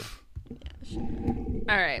 That's good.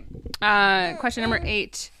 All right. Question number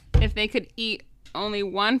 8. If they could eat only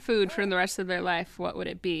one food for the rest of their life, what would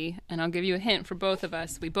it be? And I'll give you a hint for both of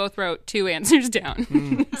us. We both wrote 2 answers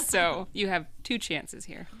down. So you have 2 chances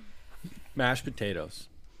here. Mashed potatoes.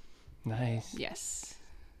 Nice. Yes.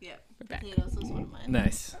 Yeah. back. Potatoes was one of mine.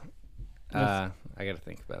 Nice. I gotta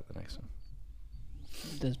think about the next one.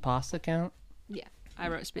 Does pasta count? Yeah. I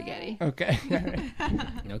wrote spaghetti. Okay.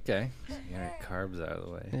 Okay. So you got our carbs out of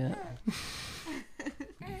the way. Yeah.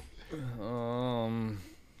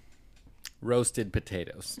 Roasted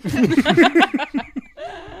potatoes.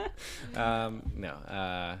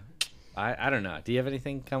 No. I don't know. Do you have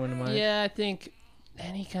anything coming to mind? Yeah, I think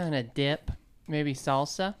any kind of dip, maybe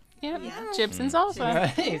salsa. Yep. Chips and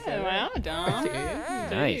salsa. Nice. Wow, Dom.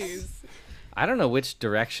 Nice. I don't know which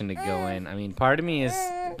direction to go in. I mean, part of me is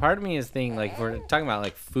thinking like if we're talking about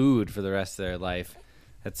like food for the rest of their life.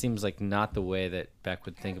 That seems like not the way that Beck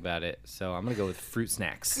would think about it. So I'm gonna go with fruit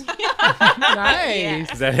snacks.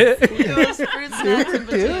 Nice. Is that it? Those fruit snacks and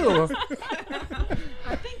potatoes. Ew.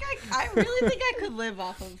 I think I really think I could live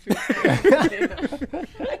off of fruit snacks.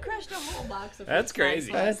 I crushed a whole box of fruit That's snacks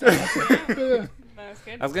crazy. last That's night. That was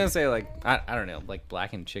good. I was gonna say like I don't know, like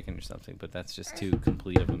blackened chicken or something, but that's just too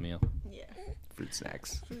complete of a meal. Yeah. Fruit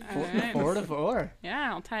snacks. All right. 4 to 4.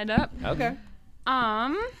 Yeah, I'll tie it up. Okay.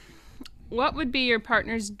 What would be your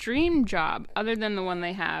partner's dream job other than the one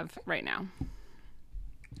they have right now?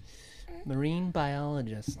 Marine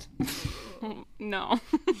biologist. No.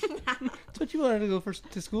 That's what you wanted to go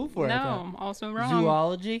to school for. I No, thought. also wrong.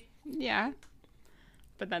 Zoology. Yeah.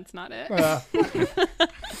 But that's not it.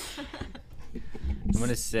 I'm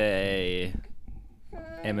gonna say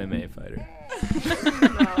MMA fighter.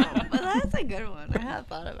 No, but that's a good one. I have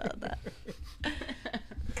thought about that.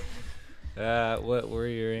 What were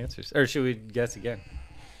your answers? Or should we guess again?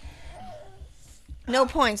 No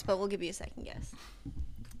points, but we'll give you a second guess.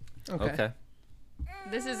 Okay.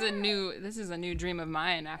 This is a new dream of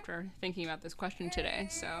mine after thinking about this question today.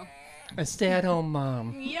 So A stay-at-home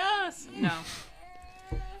mom. yes. No.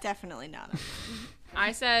 Definitely not.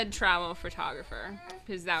 I said travel photographer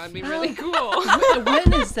because that would be really cool.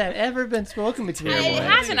 When has that ever been spoken between It you?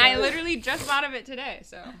 hasn't. I literally just thought of it today.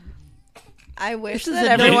 So I wish This is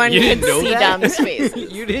that a- everyone You could didn't know see that? Dom's face.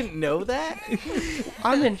 You didn't know that?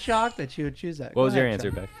 I'm in shock that you would choose that. What was Go your ahead,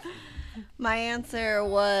 answer, Sean. Beck? My answer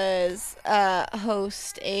was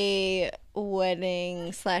host a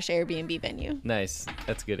wedding / Airbnb venue. Nice.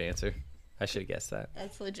 That's a good answer. I should have guessed that.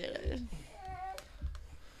 That's legit.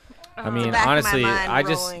 I mean, Back of my honestly, mind I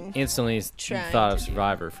just rolling, instantly trying thought to of do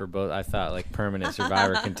Survivor for both. I thought like permanent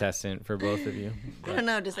Survivor contestant for both of you. I don't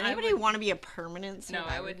know. Does anybody want to be a permanent no,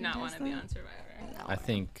 Survivor I would not want to be on contestant? Survivor. No. I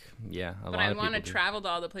think, yeah, a But lot I of want to people do. travel to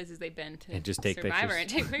all the places they've been to And just take Survivor pictures. and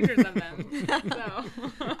take pictures of them. So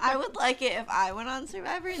I would like it if I went on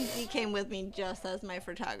Survivor and Z came with me just as my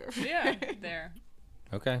photographer. yeah, there.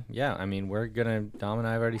 Okay, yeah. I mean, Dom and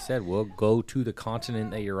I have already said we'll go to the continent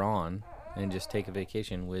that you're on and just take a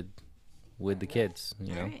vacation with the kids.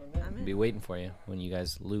 You know, Alright, I'm in. be waiting for you when you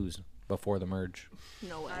guys lose before the merge.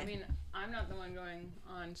 No way. I mean, I'm not the one going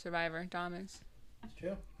on Survivor. Dom is.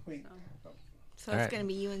 True. Wait. So Alright. it's gonna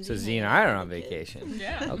be you and Z. So Z and hanging I out are on with the kids. vacation.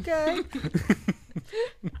 Yeah. Okay.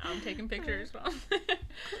 I'm taking pictures. Well.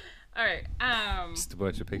 All right. Just a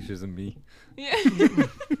bunch of pictures of me. Yeah.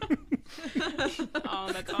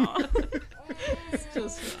 Oh, that's all. It's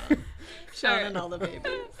just Sean Alright. and all the babies.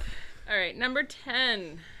 All right. Number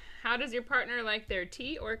 10. How does your partner like their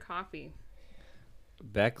tea or coffee?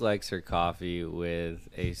 Beck likes her coffee with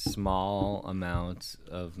a small amount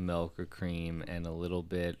of milk or cream and a little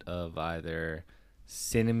bit of either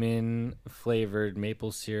cinnamon flavored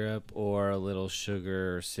maple syrup or a little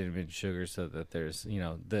sugar or cinnamon sugar so that there's,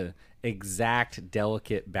 the exact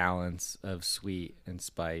delicate balance of sweet and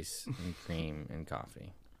spice and cream and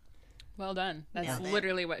coffee. Well done. That's Nailed it.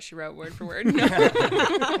 literally what she wrote word for word. Yeah,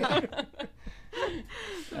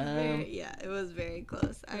 it was very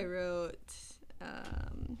close. I wrote,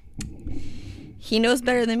 he knows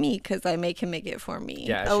better than me because I make him make it for me.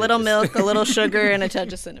 Yeah, I a should little just- milk, a little sugar, and a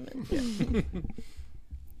touch of cinnamon.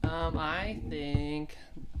 I think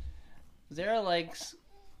Zara likes.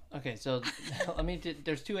 Okay, so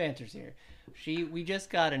there's two answers here. We just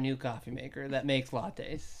got a new coffee maker that makes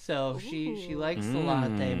lattes, so she likes the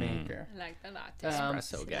latte maker. I like the latte.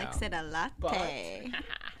 Espresso She gal. likes it a latte.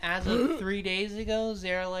 As of 3 days ago,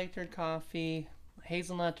 Zara liked her coffee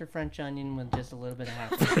hazelnut or French onion with just a little bit of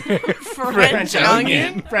half. French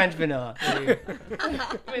onion. French vanilla. With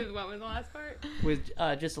what was the last part? With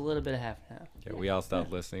just a little bit of half and half. Yeah, we all stopped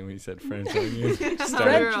listening when you said French onion. French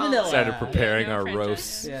started, vanilla. started preparing No our French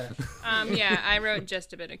roasts. Yeah. Yeah, I wrote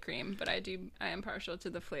just a bit of cream, but I am partial to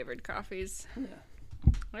the flavored coffees.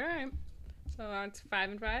 Yeah. All right. So it's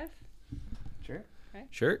 5 and 5. Sure.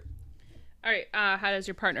 Sure. All right. How does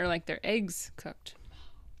your partner like their eggs cooked?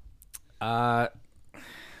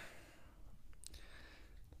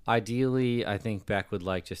 Ideally, I think Beck would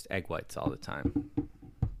like just egg whites all the time.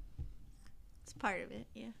 It's part of it,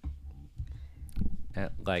 yeah.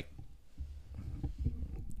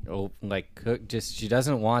 Cook. Just she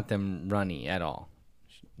doesn't want them runny at all.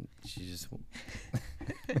 She just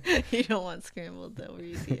You don't want scrambled over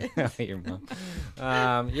easy. your mom.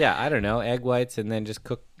 Yeah, I don't know. Egg whites and then just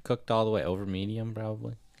cooked all the way over medium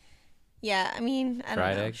probably. Yeah, I mean, I Fried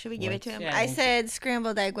don't know. egg Should we give it to him? whites? Yeah, I I think said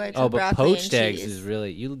scrambled egg whites Oh, with but broccoli poached and eggs cheese. is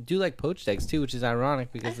really you do like poached eggs too, which is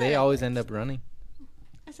ironic because said they egg always whites. end up runny.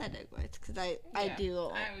 I said egg whites because I Yeah, do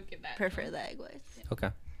I would give that. prefer the egg whites.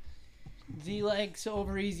 Okay. Z likes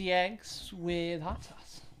over easy eggs with hot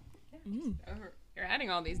sauce. You're adding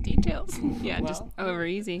all these details. Yeah, just over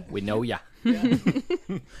easy. We know ya.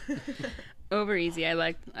 Over easy. I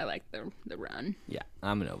like the run. Yeah,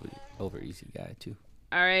 I'm an over easy guy too.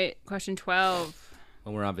 All right, question 12.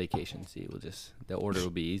 When we're on vacation, see, the order will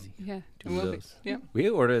be easy. Yeah. Two and of we'll be- those. yeah. We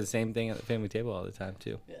order the same thing at the family table all the time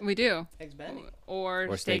too. We do. Eggs Benny.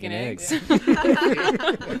 Or steak and eggs.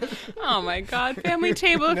 Oh my God, family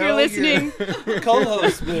table! If you're listening,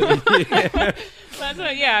 Co-host. that's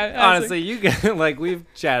what. Yeah. Honestly, you guys, like, we've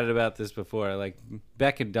chatted about this before. Like,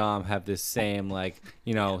 Beck and Dom have this same, like,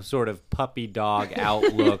 sort of puppy dog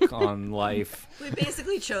outlook on life. We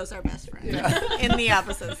basically chose our best friend in the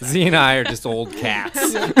opposite side. Z and I are just old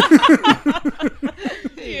cats.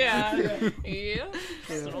 Yeah. Yeah.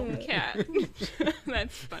 Little cat.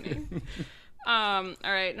 That's funny. All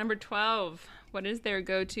right, number 12. What is their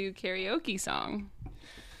go-to karaoke song?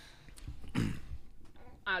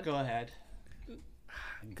 Go ahead.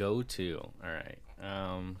 Go to. All right.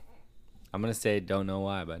 I'm gonna say "Don't Know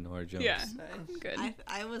Why" by Nora Jones. Yeah. Good.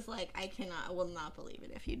 I was like, I will not believe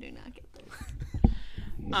it if you do not get this.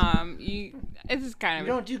 It's kind of We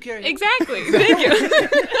don't do karaoke. exactly. Thank you.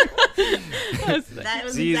 That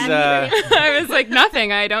was Z's, exactly I was like,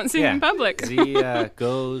 nothing. I don't sing Yeah. in public. Z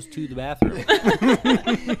goes to the bathroom.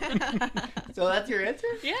 So that's your answer?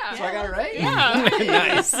 Yeah. So I got it right? Yeah.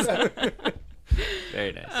 Nice.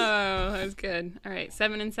 Very nice. Oh, that was good. All right,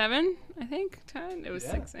 7 and 7. I think 10. It was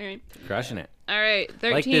 6. All right. Crushing it. All right,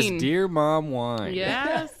 13. Like this Dear Mom wine.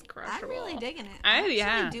 Yes, I'm crushable. really digging it. I- I actually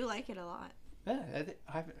yeah. do like it a lot. Yeah,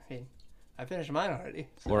 I finished mine already.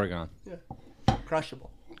 So Oregon.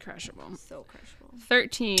 crushable. Crushable. So crushable.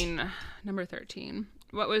 13. Number 13.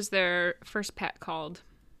 What was their first pet called?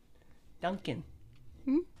 Duncan.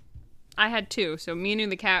 I had 2, so Minu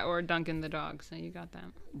the cat or Duncan the dog. So you got that.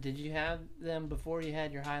 Did you have them before you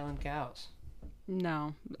had your Highland cows?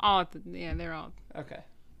 No, all at the, yeah, they're all. Okay.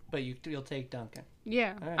 But you'll take Duncan.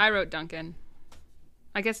 Yeah, All right. I wrote Duncan.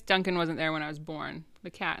 I guess Duncan wasn't there when I was born. The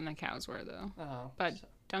cat and the cows were though. Oh. But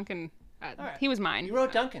Duncan, right. he was mine. You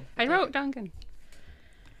wrote Duncan. I wrote Duncan.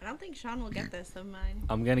 I don't think Sean will get this of mine.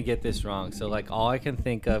 I'm gonna get this wrong. So like all I can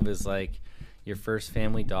think of is like your first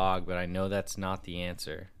family dog, but I know that's not the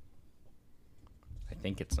answer. I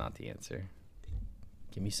think it's not the answer.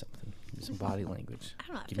 Give me something. Give me some body language. I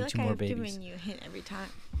don't know. I Give feel me like 2 more I've babies. given you a hint every time.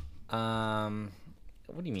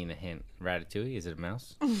 What do you mean a hint? Ratatouille? Is it a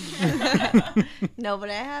mouse? No, but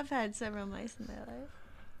I have had several mice in my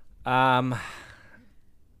life.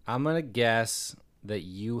 I'm gonna guess that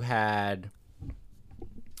you had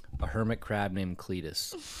a hermit crab named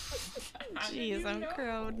Cletus. Jeez, I'm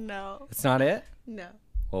crowed. No. That's not it? No.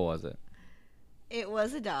 What was it? It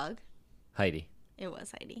was a dog. Heidi. It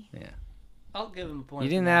was Heidi. Yeah. I'll give him a point. You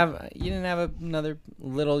didn't have another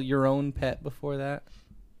little your own pet before that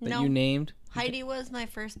No. you named? Heidi was my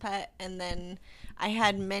first pet, and then I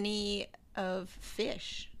had many of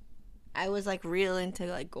fish. I was like real into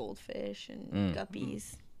like goldfish and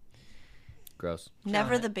guppies. Gross.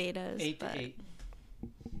 Never the betas. 8 but, to 8.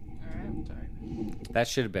 All Sorry. That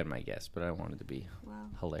should have been my guess, but I wanted to be Well,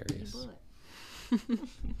 you hilarious. blew it.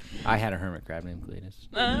 I had a hermit crab named Cletus.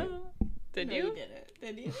 right. Did No, you? you didn't.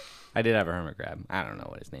 Did you? I did have a hermit crab. I don't know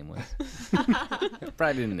what his name was.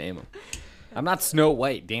 Probably didn't name him. I'm not Snow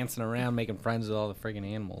White dancing around making friends with all the friggin'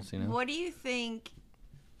 animals, you know? What do you think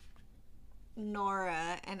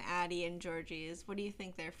Nora and Addie and Georgie is? What do you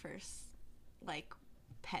think their first like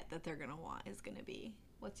pet that they're gonna want is gonna be?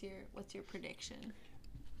 What's your prediction?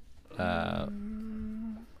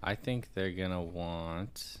 I think they're gonna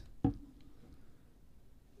want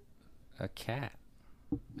a cat.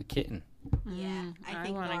 A kitten. Yeah, I I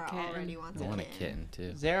think want a Nora kitten. already wants I a want a kitten.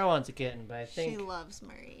 kitten too. Zara wants a kitten, but I She think loves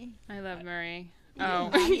Murray. I love Murray. Yeah, Oh,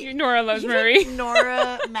 Maggie. Nora loves Murray.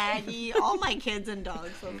 Nora, Maggie, all my kids and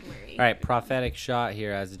dogs love Murray. All right, prophetic shot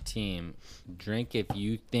here as a team. Drink if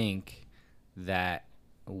you think that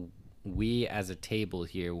we as a table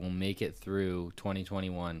here will make it through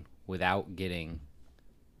 2021 without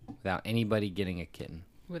anybody getting a kitten.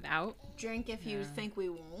 Without? Drink if you think we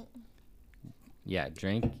won't. Yeah,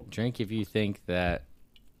 drink if you think that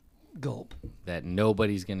gulp.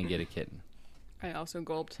 nobody's gonna get a kitten. I also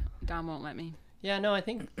gulped. Dom won't let me. Yeah, no, I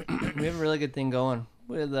think we have a really good thing going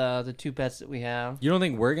with the 2 pets that we have. You don't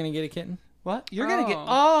think we're gonna get a kitten? What? You're gonna get? Oh.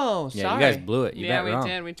 Oh, Yeah, sorry. you guys blew it. You yeah, bet we wrong.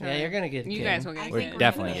 did. We tried. Yeah, you're gonna get a You kitten. guys will get I a We're think kitten.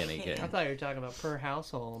 definitely gonna getting a I kitten. thought you were talking about per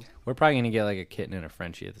household. We're probably gonna get like a kitten and a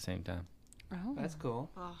Frenchie at the same time. Oh. That's cool.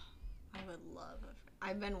 Oh, I would love it.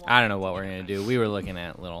 I've been. I don't know what wanting we're to gonna get a do. We were looking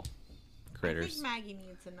at little I critters. think Maggie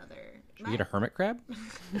needs another. Should we get a hermit crab?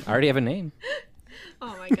 I already have a name.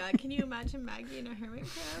 Oh my god, can you imagine Maggie in a hermit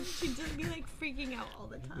crab? She'd just be like freaking out all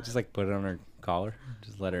the time. Just like put it on her collar.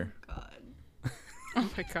 Just let her. God. Oh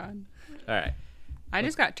my god. All right. I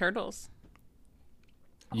just got turtles.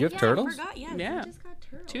 You have Yeah, turtles? I forgot. Yeah, Yeah. we just got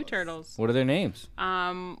turtles. 2 turtles. What are their names?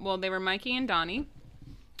 Well, they were Mikey and Donnie.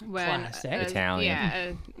 When, Classic. Italian.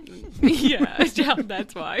 Yeah. Yeah,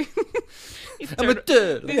 that's why. These I'm a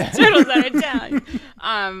turtle. These turtles are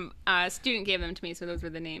Italian. A student gave them to me, so those were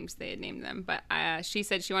the names they had named them. But she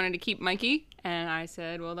said she wanted to keep Mikey, and I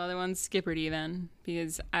said, well, the other one's Skipperty then,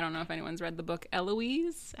 because I don't know if anyone's read the book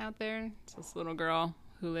Eloise out there. It's this little girl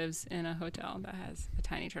who lives in a hotel that has a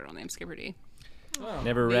tiny turtle named Skipperty.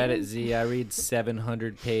 Never read it, Z. I read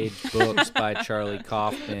 700-page books by Charlie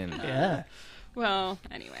Kaufman. Yeah. Well,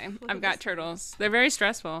 anyway, I've got turtles. They're very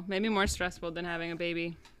stressful. Maybe more stressful than having a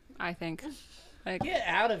baby, I think. Like, Get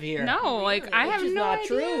out of here. no, like I Which have is no not idea.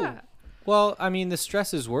 true. Well, I mean, the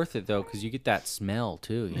stress is worth it, though, because you get that smell,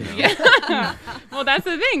 too, you know? Yeah. Well, that's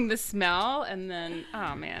the thing, the smell, and then,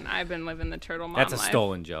 oh man, I've been living the turtle mom That's a life.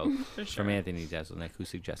 stolen joke For sure. from Anthony Jeselnik, who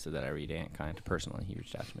suggested that I read Ant Kind personally. He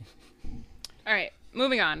reached out to me. All right,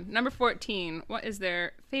 moving on. Number 14. What is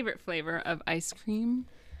their favorite flavor of ice cream?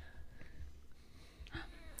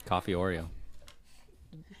 Coffee Oreo.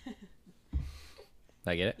 Did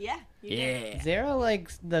I get it? Yeah. Yeah. Zara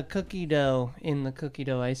likes the cookie dough in the cookie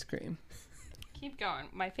dough ice cream. Keep going.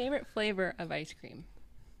 My favorite flavor of ice cream.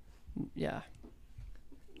 Yeah.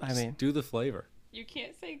 I mean, Do the flavor. You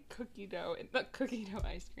can't say cookie dough in the cookie dough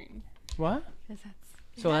ice cream. what? 'Cause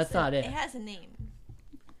that's So that's not It it. has a name.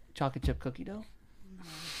 Chocolate chip cookie dough?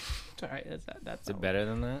 It's all right. That's Is it better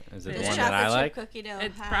than that? Is it the It's one chocolate that I chip like? cookie dough.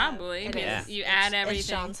 It's have- probably, it because is. you add everything. It's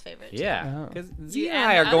Sean's favorite. Yeah. Oh. Because You Z and add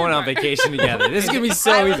I are the going other on part. vacation together. This is going to be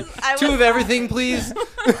so I easy. was- I Two was of everything, laughing. please.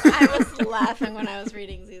 I was laughing when I was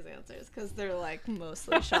reading these answers because they're like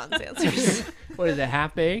mostly Sean's answers. What is it,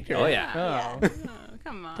 half baked? Oh, yeah. Oh. Oh,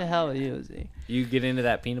 come on. The hell with you, Z? You get into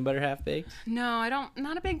that peanut butter half baked? No, I don't.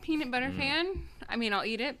 Not a big peanut butter fan. I mean, I'll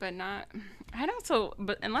eat it, but not.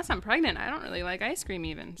 But unless I'm pregnant, I don't really like ice cream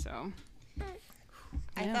even. So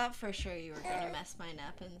I thought for sure you were going to mess mine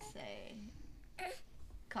up and say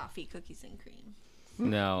coffee, cookies, and cream.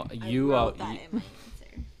 No, I you wrote that in my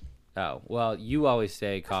answer. Oh, well, you always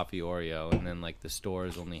say coffee Oreo, and then like the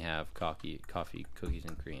stores only have coffee, cookies,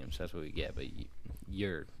 and cream. So that's what we get. But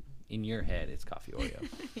you're in your head, it's coffee Oreo.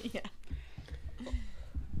 Yeah.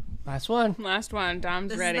 Last one. last one. Dom's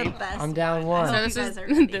This ready. is the best. I'm down one. one. I So hope this you is guys are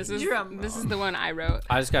ready. this is Drum the one I wrote.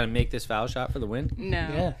 I just got to make this foul shot for the win.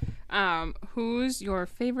 No. Yeah. Who's your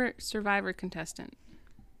favorite Survivor contestant?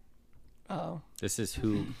 Oh. This is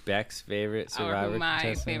who Beck's favorite Or Survivor who my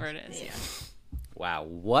contestant. favorite is? Yeah. Wow,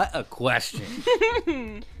 what a question!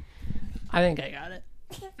 I think I got it.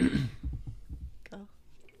 Go.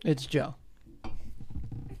 It's Joe.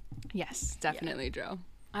 Yes, definitely Joe.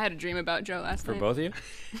 I had a dream about Joe last For night. both of you,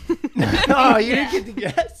 Oh, you didn't get to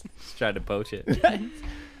guess. just tried to poach it.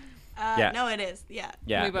 Yeah. No, it is. Yeah.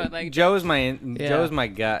 Yeah, We both like Joe's my Yeah. Joe's my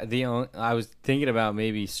guy. I was thinking about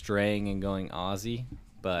maybe straying and going Aussie,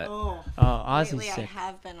 but Oh. Oh, Ozzy's Lately, I sick.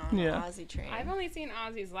 have been on Yeah. the Aussie train. I've only seen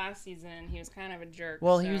Ozzy's last season. He was kind of a jerk.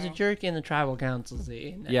 Well, he was a so- jerk in the tribal council,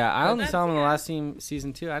 Z. yeah, I only that's- saw him in the yeah. last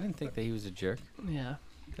season 2. I didn't think that he was a jerk. Yeah.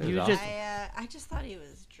 He He was was just. I just thought he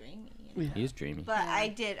was dreamy. Yeah. He was dreamy. But I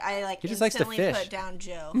did. I like He just likes to instantly fish. put down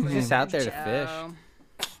Joe. He's for just out there to Joe.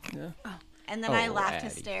 fish. And then I Oh, laughed Addie.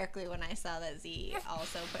 hysterically when I saw that Z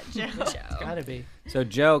also put Joe. Joe. Gotta be. So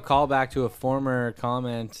Joe, call back to a former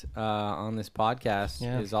comment on this podcast,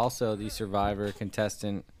 Yeah. is also the Survivor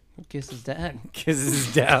contestant. Who kisses dad?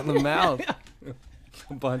 Kisses down the mouth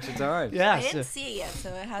a bunch of times. Yeah. I so- didn't see it yet, so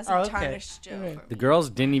it hasn't Oh, okay. tarnished Joe. Alright. For The me. girls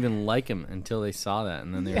didn't even like him until they saw that,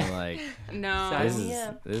 and then they were like, No, "This Sign is me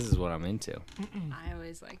up. this is what I'm into." I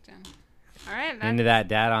always liked him. All right. Into that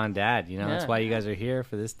dad on dad. You know, that's Yeah. why you guys are here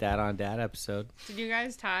for this dad on dad episode. Did you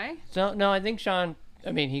guys tie? So no, I think Sean.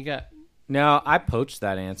 I mean, he got. No, I poached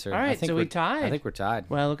that answer. All I right, think so we're we tied. I think we're tied.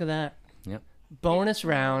 Well, look at that. Yep. Bonus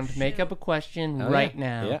round. Make up a question Oh, right yeah.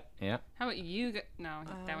 now. Yeah, yeah. How about you? No,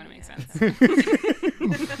 that wouldn't make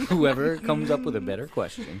sense. Whoever comes up with a better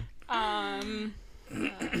question.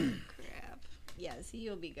 Crap. Yeah, Z,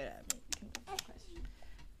 you'll be good at making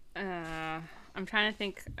questions. I'm trying to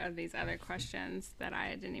think of these other questions that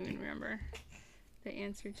I didn't even remember the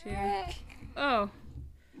answer to. Oh,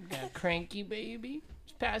 Got cranky baby.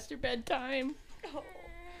 It's past her bedtime.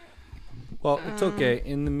 Well, it's okay.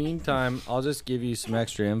 In the meantime, I'll just give you some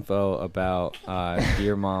extra info about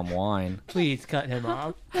Dear Mom Wine. Please cut him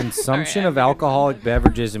off. Consumption Sorry, of alcoholic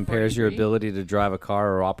beverages impairs your 43. ability to drive a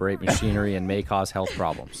car or operate machinery and may cause health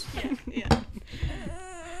problems. Yeah.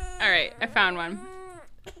 All right, I found one.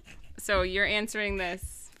 So you're answering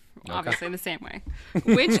this obviously the same way.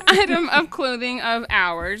 Which item of clothing of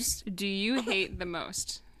ours do you hate the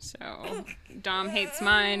most? So Dom hates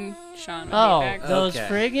mine. Sean will hate Bex. Those Okay.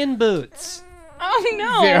 friggin' boots. Oh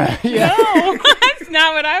no! Vera, yeah. No, that's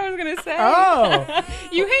not what I was gonna say. Oh.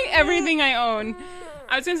 You hate everything I own.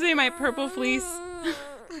 I was gonna say my purple fleece.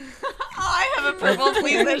 I have a purple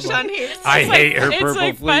fleece that Sean hates. I hate her It's purple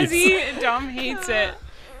like fleece. fuzzy. Dom hates it.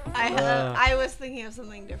 I was thinking of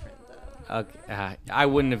something different though. Okay, I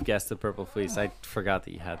wouldn't have guessed the purple fleece. I forgot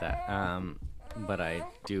that you had that. But I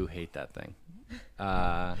do hate that thing.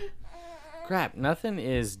 Crap, nothing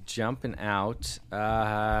is jumping out.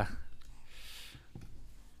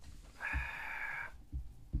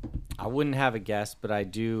 I wouldn't have a guess, but I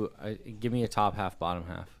do. Give me a top half, bottom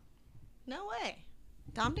half. No way.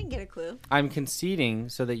 Dom didn't get a clue. I'm conceding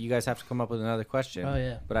so that you guys have to come up with another question. Oh,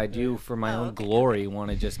 yeah. But I do, for my own okay, glory, want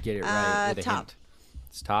to just get it right with a top. hint.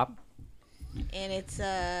 It's top. And it's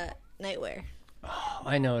nightwear. Oh,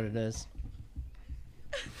 I know what it is.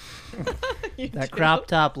 That crop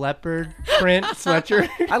top leopard print sweatshirt.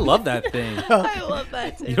 I love that thing. I love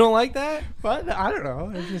that too. You don't like that? What? I don't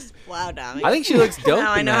know. It's just Wow, Dom. I think she looks dope.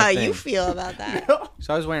 Now I in know that how thing. you feel about that.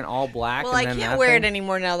 So I was wearing all black. Well, and I then can't that wear it thing.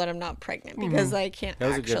 anymore now that I'm not pregnant because I can't That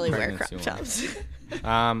was a good actually wear crop pregnancy tops.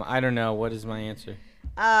 I don't know. What is my answer?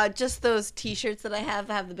 Just those T-shirts that I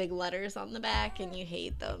have the big letters on the back, and you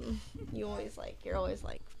hate them. You're always like, why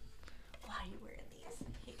are you wearing these?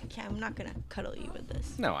 Okay, I'm not gonna cuddle you with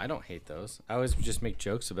this. No, I don't hate those. I always just make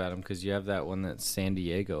jokes about them because you have that one that's San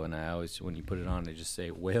Diego, and I always, when you put it on, I just say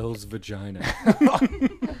whale's vagina.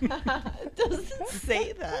 It doesn't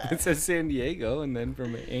say that. It says San Diego, and then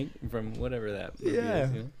from whatever that movie Yeah.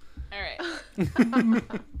 is. You know? All right.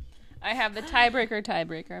 I have the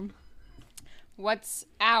tiebreaker. What's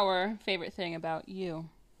our favorite thing about you?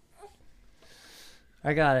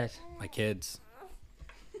 I got it. My kids.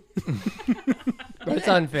 That's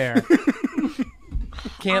unfair.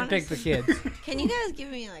 Can't pick the kids. Can you guys give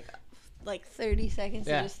me like 30 seconds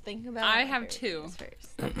Yeah. to just think about I it? have Or two.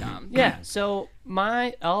 first? Dom. Yeah, so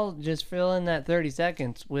I'll just fill in that 30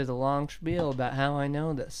 seconds with a long spiel about how I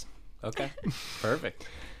know this. Okay. Perfect.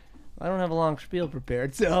 I don't have a long spiel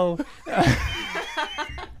prepared, so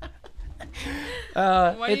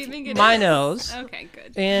What do you it's think it my is? nose. Okay,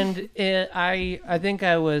 good. And I think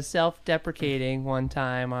I was self-deprecating one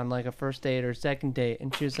time on like a first date or second date,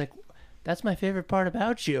 and she was like, "That's my favorite part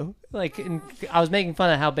about you." Like, and I was making fun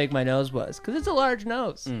of how big my nose was because it's a large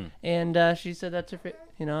nose, and she said that's her,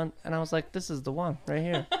 and I was like, "This is the one right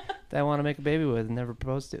here that I want to make a baby with and never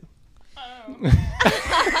propose to."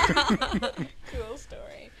 Cool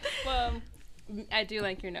story. Well, I do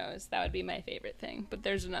like your nose. That would be my favorite thing. But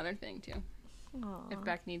there's another thing too. If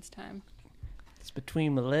Beck needs time. It's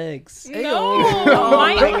between my legs. No,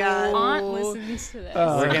 my aunt listens to this.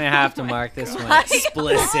 We're going to have to mark this one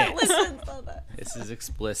explicit. Listen to that. This is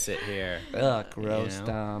explicit here. Ugh, gross, know?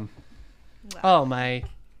 Dom. Oh my,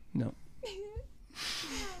 no.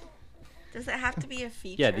 Does it have to be a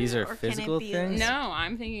feature? Yeah, these are or can it physical be things? No,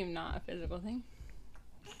 I'm thinking of not a physical thing.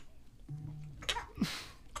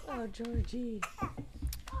 Oh, Georgie.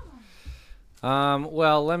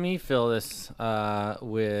 Well, let me fill this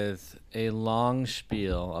with a long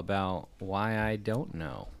spiel about why I don't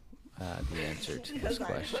know the answer to this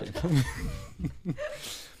question.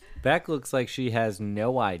 Beck looks like she has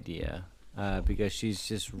no idea because she's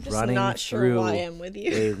just running not sure through why I'm with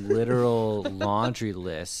you. a literal laundry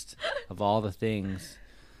list of all the things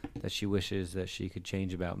that she wishes that she could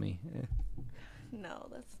change about me. No,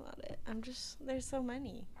 that's not it. There's so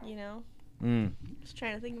many, Just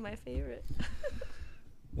trying to think of my favorite.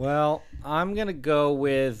 Well, I'm going to go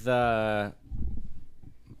with a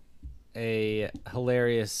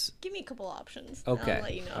hilarious... Give me a couple options. Okay, I'll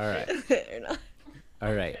let you know all if they fit or not.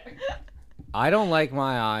 All right. I don't like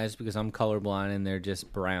my eyes because I'm colorblind and they're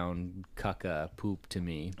just brown caca poop to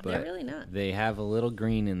me. But They're really not. they have a little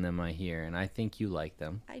green in them, I hear, and I think you like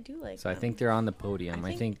them. I do like So them. I think they're on the podium.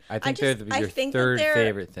 I think I they're just- your I think that third they're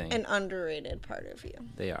favorite thing. an underrated part of you.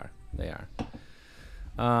 They are.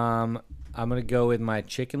 I'm gonna go with my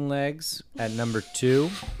chicken legs at number 2,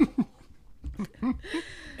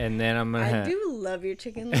 and then I'm gonna. I do love your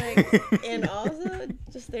chicken legs, and also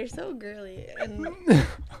just they're so girly, and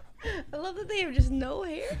I love that they have just no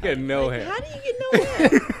hair. Got no hair. How do you get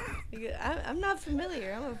no hair? I'm not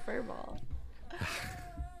familiar. I'm a furball.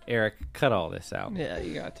 Eric, cut all this out. Yeah,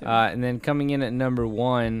 you got to. And then coming in at number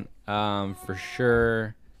 1, for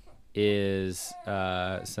sure, is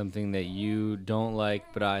something that you don't like,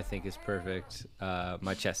 but I think is perfect.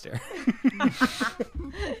 My chest hair.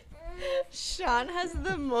 Sean has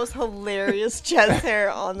the most hilarious chest hair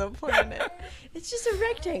on the planet. It's just a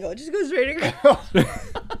rectangle. It just goes right across.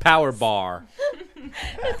 Power bar,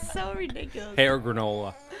 It's so ridiculous. hair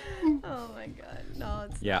granola. Oh my god. No,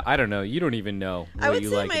 it's Yeah, I don't know. You don't even know what I would you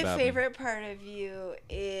say like my about me. favorite part of you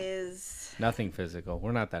is Nothing physical.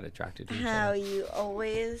 We're not that attracted to each how other. you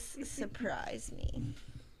always surprise me.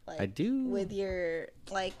 Like, I do. with your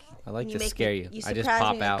like. I like you to make scare me, you. You I just surprise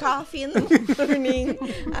pop me with out. coffee in the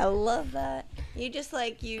morning. I love that. You just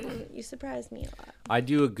like you surprise me a lot. I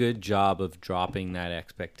do a good job of dropping that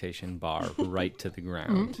expectation bar right to the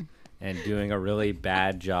ground and doing a really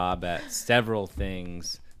bad job at several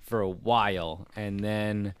things for a while. And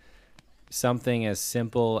then something as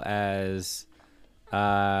simple as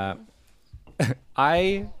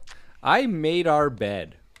I made our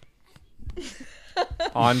bed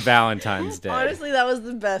on Valentine's Day. Honestly, that was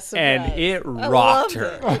the best surprise. And it I rocked loved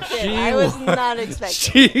her. it. It did. She I was wa- not expecting.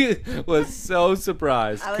 She was so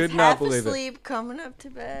surprised. I was Could half not believe it. asleep coming up to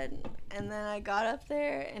bed, and then I got up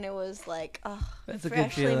there, and it was like, oh, That's a good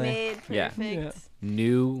freshly feeling. made, Yeah. perfect.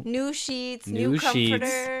 New New sheets, new new sheets,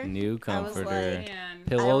 comforter. new I was comforter, like- Man.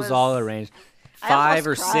 pillows was- all arranged. I 5 or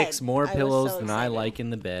almost 6 cried. more I was pillows so than I excited. like in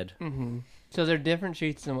the bed. Mm-hmm. So they're different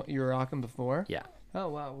sheets than what you were rocking before? Yeah. Oh,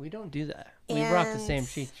 wow. We don't do that. We rock the same And-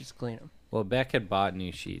 sheets, just clean them. Well, Beck had bought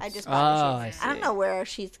new sheets. I just Oh, bought I sheets. I don't see. know where our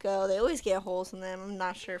sheets go. They always get holes in them. I'm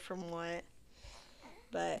not sure from what,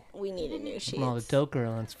 but we needed new sheets. From all the dope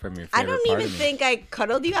girls. from your I favorite don't part even of me. think I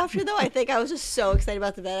cuddled you after though. I think I was just so excited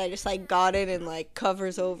about the bed. I just like got in and like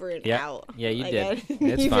covers over and Yeah. out. Yeah, you Like, did. I didn't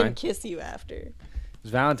It's even fine. kiss you after. It's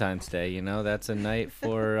Valentine's Day, you know. That's a night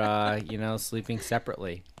for sleeping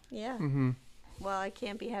separately. Yeah. Mm-hmm. Well, I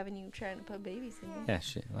can't be having you trying to put babies in me. Yeah,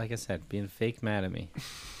 like I said, being fake mad at me,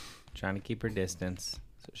 trying to keep her distance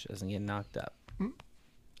so she doesn't get knocked up.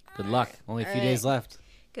 Good luck. Only a few All days right. left.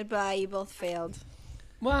 Goodbye. You both failed.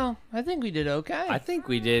 Well, I think we did okay. I think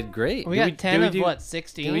we did great. we Did got 10 did of do- what,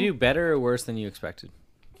 16? Did we do better or worse than you expected?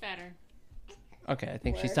 Better. Okay, I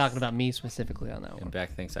think she's Worse. talking about me specifically on that And one.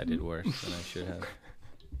 Beck thinks I did worse than I should have.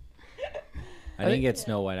 I I didn't think- get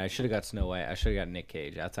Snow White. I should have got Snow White. I should have got Nick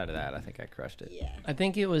Cage. Outside of that, I think I crushed it. Yeah. I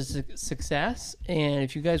think it was a success, and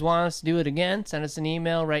if you guys want us to do it again, send us an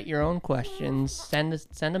email, write your own questions, send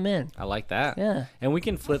them in. I like that. Yeah. And we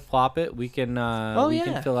can flip flop it. We can we yeah.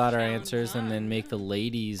 can fill out our Challenge answers and on. then make the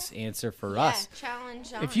ladies answer for us.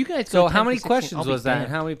 Challenge If you guys So go how 10 many for 16, questions I'll be was that? damned.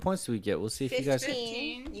 And how many points do we get? We'll see if you guys.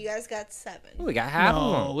 15. You guys got 7. Oh, we got half of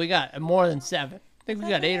No, them. we got more than 7. I think we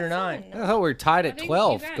got 8 or 9. I thought we were tied I at think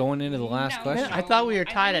 12 you got- going into the last No, question. Yeah, I thought we were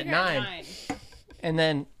I tied think at we got 9. And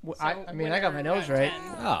then, I got my nose right.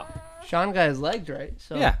 Oh, Sean got his legs right.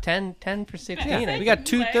 So Yeah. 10 for 16. yeah. I We got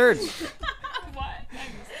 2/3.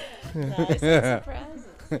 What? Nice surprises.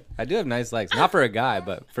 I do have nice legs. Not for a guy,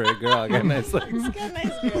 but for a girl, I got nice legs. He's got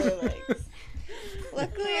nice girly legs.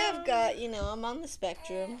 Luckily, I've got, I'm on the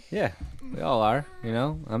spectrum. Yeah, we all are.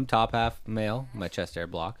 I'm top half male, my chest hair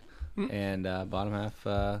block, and bottom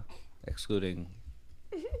half excluding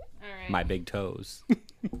All right. my big toes.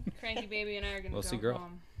 Cranky baby and I are gonna Mostly go girl.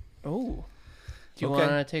 home. Oh. Do you Okay.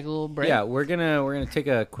 want to take a little break? Yeah, we're gonna take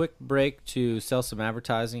a quick break to sell some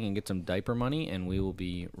advertising and get some diaper money, and we will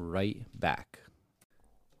be right back.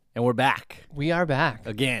 And we're back We are back.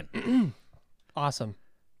 again. Awesome.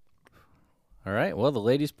 All right. Well, the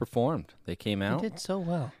ladies performed. They came You out. did so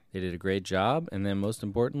well. They did a great job, and then most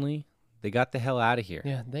importantly, they got the hell out of here.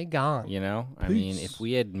 Yeah, they gone. I mean, Peace. if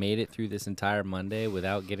we had made it through this entire Monday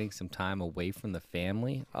without getting some time away from the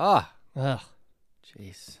family, Ugh.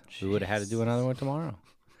 jeez, we would have had to do another one tomorrow.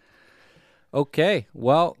 Okay,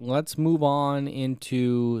 well, let's move on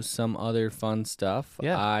into some other fun stuff.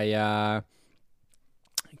 Yeah. I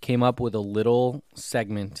came up with a little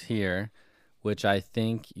segment here, which I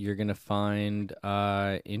think you're going to find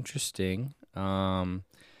interesting.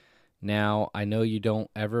 Now, I know you don't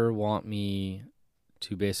ever want me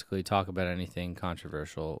to basically talk about anything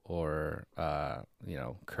controversial or,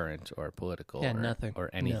 current or political Yeah, or, nothing. or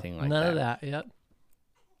anything No, like none that. of that. Yep.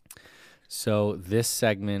 So this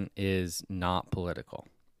segment is not political.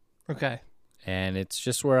 Okay. And it's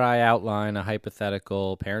just where I outline a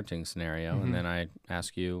hypothetical parenting scenario, Mhm. and then I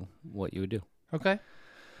ask you what you would do. Okay.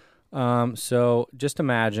 So just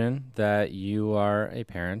imagine that you are a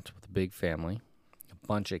parent with a big family, a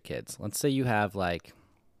bunch of kids. Let's say you have like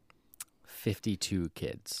 52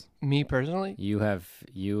 kids. Me personally? You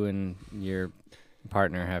and your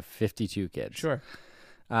partner have 52 kids. Sure.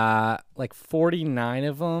 Like 49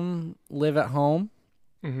 of them live at home.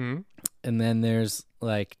 Mm-hmm. And then there's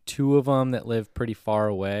like 2 of them that live pretty far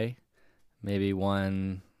away. Maybe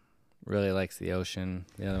one really likes the ocean.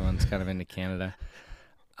 The other one's kind of into Canada.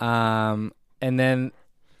 And then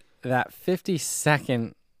that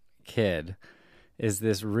 52nd kid is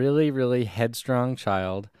this really, really headstrong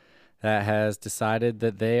child that has decided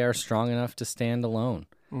that they are strong enough to stand alone.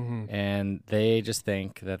 And they just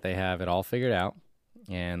think that they have it all figured out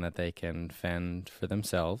and that they can fend for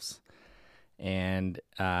themselves. And,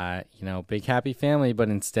 big happy family, but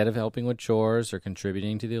instead of helping with chores or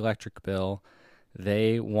contributing to the electric bill,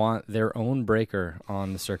 they want their own breaker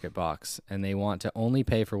on the circuit box, and they want to only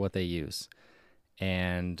pay for what they use.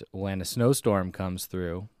 And when a snowstorm comes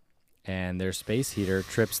through and their space heater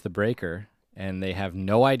trips the breaker and they have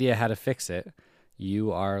no idea how to fix it,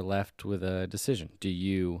 you are left with a decision. Do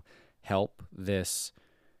you help this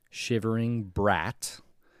shivering brat,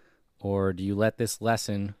 or do you let this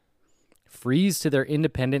lesson freeze to their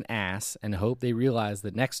independent ass and hope they realize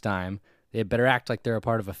that next time they had better act like they're a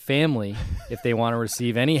part of a family if they want to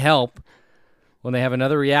receive any help when they have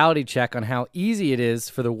another reality check on how easy it is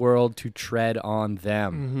for the world to tread on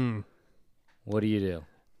them? What do you do?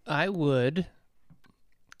 I would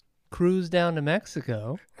cruise down to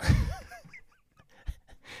Mexico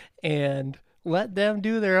and let them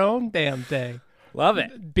do their own damn thing. Love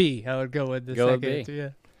it. B, I would go with the Go with second. B. Yeah.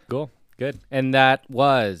 Cool. Good. And that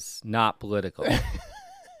was not political.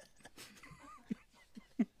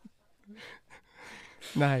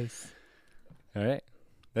 Nice. All right.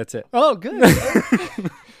 That's it. Oh, good.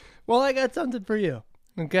 Well, I got something for you.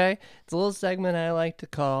 Okay? It's a little segment I like to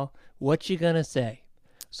call What You Gonna Say?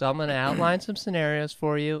 So I'm going to outline some scenarios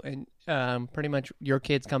for you, and pretty much your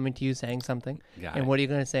kid's coming to you saying something. Got and it. what are you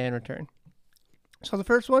going to say in return? So the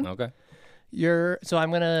first one, Okay.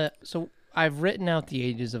 so I've written out the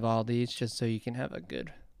ages of all these just so you can have a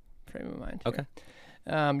good frame of mind. Here.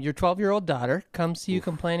 Okay. Your 12-year-old daughter comes to you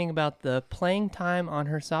complaining about the playing time on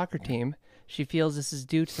her soccer team. She feels this is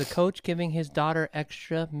due to the coach giving his daughter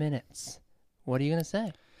extra minutes. What are you going to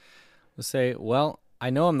say? We'll say, well, I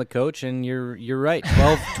know I'm the coach, and you're right.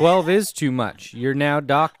 12 is too much. You're now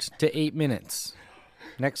docked to 8 minutes.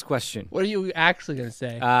 Next question. What are you actually going to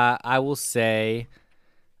say? I will say,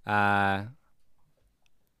 the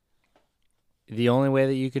only way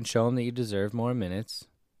that you can show him that you deserve more minutes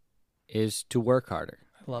is to work harder.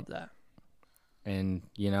 I love that. And,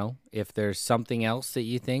 if there's something else that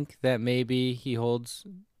you think that maybe he holds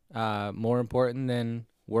more important than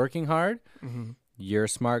working hard, you're a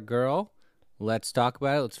smart girl. Let's talk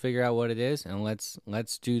about it. Let's figure out what it is, and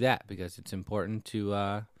let's do that, because it's important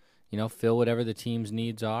to, fill whatever the team's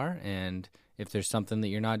needs are. And if there's something that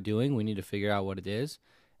you're not doing, we need to figure out what it is,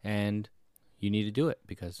 and you need to do it,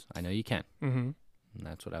 because I know you can. And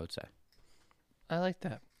that's what I would say. I like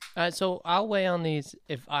that. So I'll weigh on these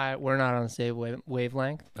if we're not on the same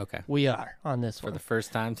wavelength. Okay. We are on this For one. the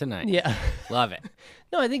first time tonight. Yeah. Love it.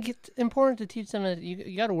 No, I think it's important to teach them that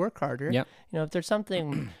you got to work harder. Yep. If there's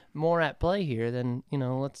something more at play here, then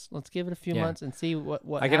let's give it a few Yeah. months and see what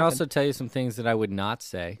I can happened. also tell you some things that I would not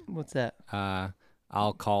say. What's that?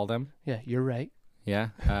 I'll call them. Yeah, you're right. Yeah.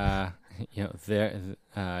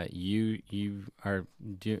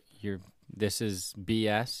 This is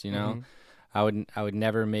BS, I would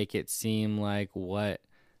never make it seem like what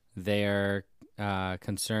they're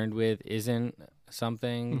concerned with isn't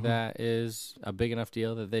something that is a big enough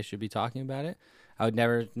deal that they should be talking about it. I would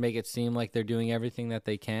never make it seem like they're doing everything that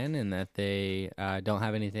they can and that they don't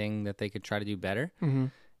have anything that they could try to do better.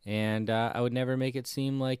 And I would never make it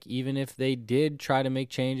seem like even if they did try to make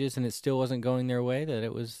changes and it still wasn't going their way, that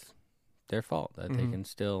it was their fault, that they can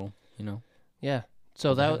still, Yeah.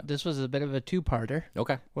 So this was a bit of a two-parter.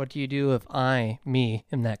 Okay. What do you do if am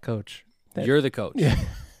that coach? You're the coach.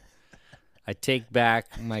 I take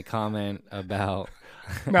back my comment about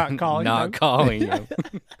Not calling them. calling them.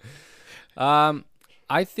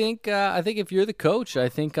 I think if you're the coach, I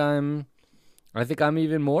think I'm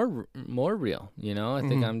even more real. I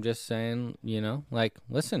think I'm just saying,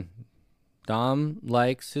 listen, Dom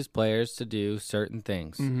likes his players to do certain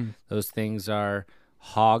things. Those things are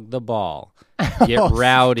hog the ball, get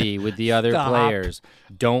rowdy with the other Stop. players,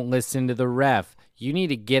 don't listen to the ref. You need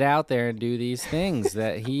to get out there and do these things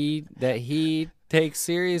that he takes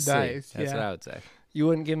seriously. Nice, That's yeah. what I would say. You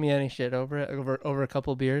wouldn't give me any shit over it over a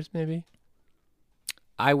couple beers, maybe.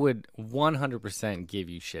 I would 100% give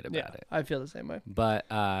you shit about it. I feel the same way. But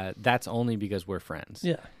that's only because we're friends.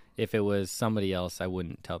 Yeah. If it was somebody else, I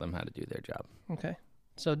wouldn't tell them how to do their job. Okay.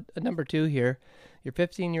 So number 2 here, your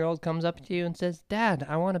 15-year-old comes up to you and says, "Dad,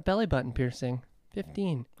 I want a belly button piercing."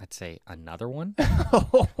 15. I'd say another one.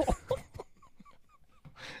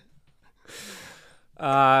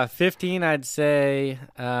 15, I'd say,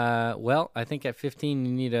 well, I think at 15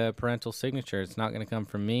 you need a parental signature. It's not going to come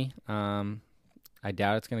from me. I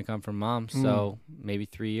doubt it's going to come from mom. So maybe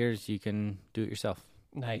 3 years you can do it yourself.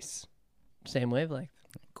 Nice. Same wavelength.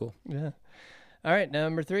 Cool. Yeah. All right,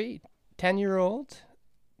 number 3. 10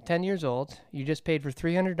 years old. You just paid for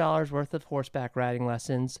 $300 worth of horseback riding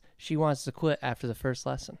lessons. She wants to quit after the first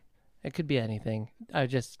lesson. It could be anything. I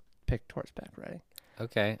just picked horseback riding.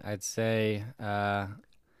 Okay, I'd say, all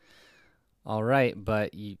right,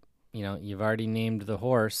 but you've already named the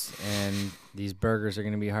horse, and these burgers are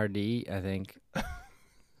going to be hard to eat, I think.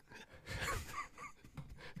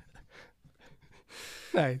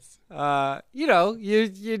 Nice.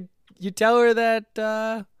 You tell her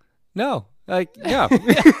that no,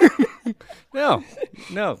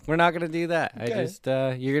 no, we're not going to do that. Okay. I just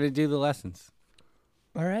you're going to do the lessons.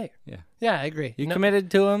 All right. Yeah. Yeah, I agree. You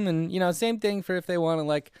committed to them, and same thing for if they want to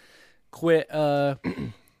like quit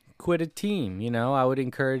quit a team. I would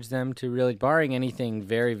encourage them to really, barring anything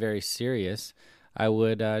very, very serious, I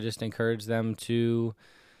would just encourage them to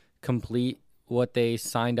complete what they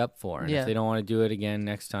signed up for. And Yeah. if they don't want to do it again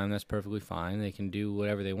next time, that's perfectly fine. They can do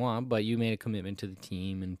whatever they want, but you made a commitment to the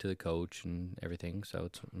team and to the coach and everything, so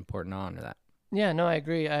it's important to honor that. Yeah, no, I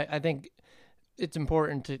agree. I think it's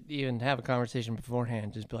important to even have a conversation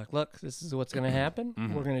beforehand. Just be like, look, this is what's going to happen.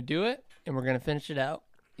 We're going to do it, and we're going to finish it out.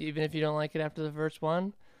 Even if you don't like it after the first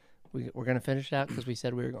one, we're going to finish it out because we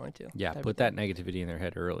said we were going to. Yeah, type put of that negativity in their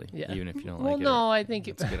head early, Yeah. even if you don't Well, like it. no, I think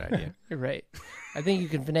That's a good idea. you're right. I think you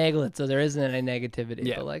can finagle it so there isn't any negativity.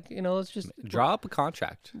 Yeah. But let's just Draw up a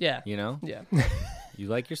contract. Yeah. Yeah. You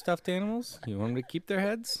like your stuffed animals? You want them to keep their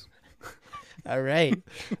heads? All right.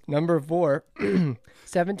 Number 4,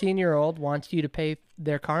 17-year-old wants you to pay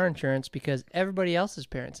their car insurance because everybody else's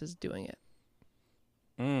parents is doing it.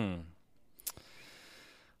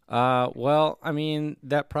 Well, I mean,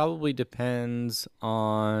 that probably depends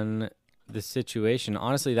on the situation.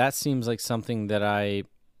 Honestly, that seems like something that I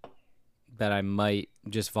might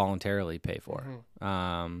just voluntarily pay for.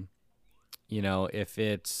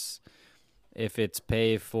 If it's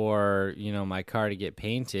pay for, my car to get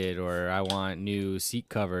painted or I want new seat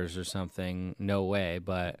covers or something, no way.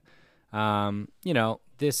 But,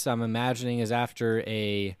 this I'm imagining is after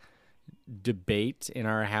a debate in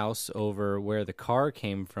our house over where the car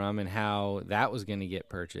came from and how that was going to get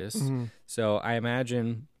purchased. So I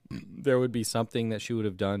imagine there would be something that she would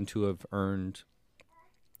have done to have earned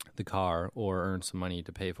the car or earned some money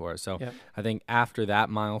to pay for it. So Yep. I think after that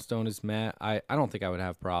milestone is met, I don't think I would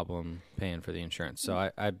have a problem paying for the insurance.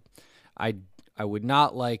 So I would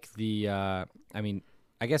not like the I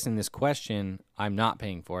guess in this question I'm not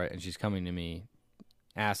paying for it and she's coming to me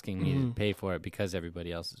asking me to pay for it because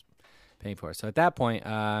everybody else is paying for it. So at that point,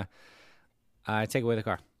 I take away the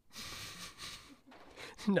car.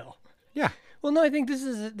 No. Yeah. Well, no, I think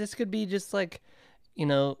this could be just like,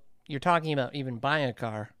 you're talking about even buying a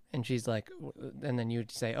car, and she's like, and then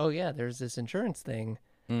you'd say, oh yeah, there's this insurance thing.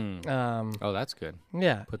 Oh, that's good.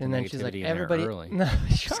 Yeah, Put the and then she's like, negativity in there everybody. early. No,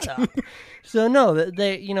 shut up. So no,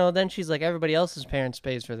 then she's like, everybody else's parents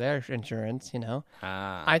pays for their insurance.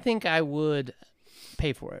 I think I would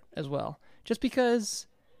pay for it as well, just because.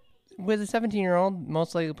 With a 17-year-old,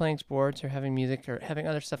 most likely playing sports or having music or having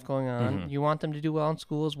other stuff going on, you want them to do well in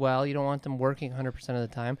school as well. You don't want them working 100% of the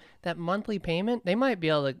time. That monthly payment, they might be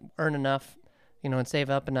able to earn enough, and save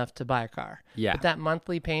up enough to buy a car. Yeah. But that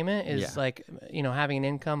monthly payment is Yeah. like, having an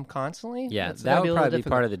income constantly. Yeah, That's that gonna would a little probably be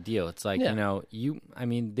part difficult. of the deal. It's like, Yeah.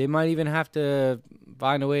 they might even have to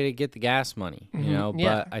find a way to get the gas money, but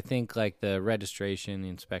Yeah. I think like the registration, the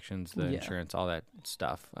inspections, the Yeah. insurance, all that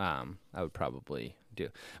stuff, I would probably do.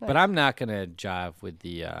 But I'm not going to jive with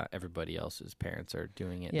the everybody else's parents are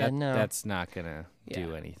doing it. Yeah, no. That's not going to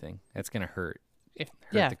do Yeah. anything. That's going to hurt If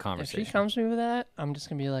the conversation. If she comes to me with that, I'm just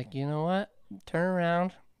gonna be like, you know what? Turn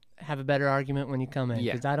around, have a better argument when you come in,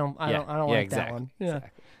 Yeah. because I don't Yeah, like exactly, that one. Yeah.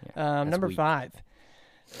 exactly. Yeah, that's Number weak. 5.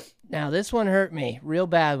 Now this one hurt me real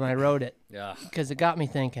bad when I wrote it Yeah. because it got me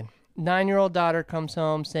thinking. 9-year-old daughter comes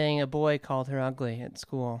home saying a boy called her ugly at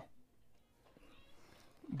school.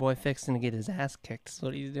 Boy fixing to get his ass kicked is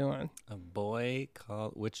what he's doing. A boy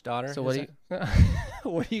called which daughter? So what is do you,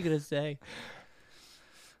 what are you gonna say?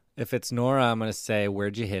 If it's Nora, I'm gonna say,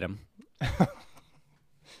 "Where'd you hit him?"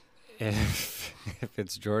 if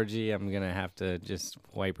it's Georgie, I'm gonna have to just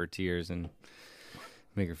wipe her tears and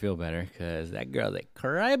make her feel better because that girl's a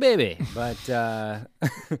crybaby. But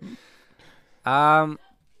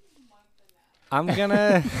I'm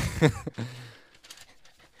gonna.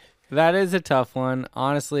 That is a tough one.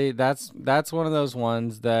 Honestly, that's one of those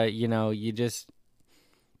ones that you just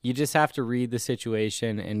have to read the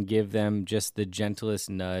situation and give them just the gentlest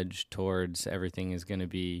nudge towards everything is going to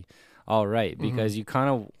be all right. Because you kind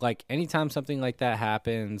of like anytime something like that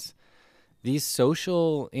happens, these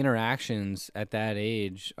social interactions at that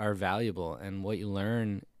age are valuable, and what you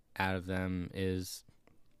learn out of them is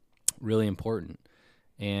really important.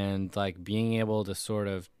 And like being able to sort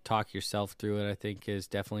of talk yourself through it, I think is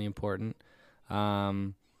definitely important.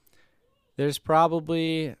 There's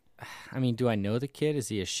probably, I mean, do I know the kid? Is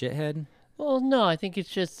he a shithead? Well, no, I think it's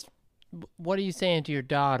just, what are you saying to your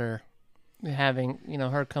daughter, having,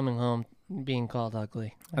 her coming home being called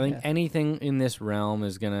ugly? I think anything in this realm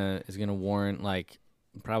is gonna warrant like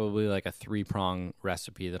probably like a 3-prong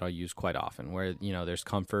recipe that I'll use quite often, where there's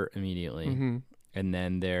comfort immediately, and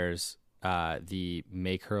then there's the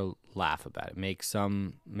make her laugh about it, make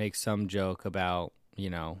some joke about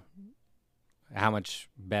how much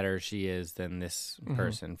better she is than this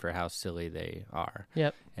person for how silly they are.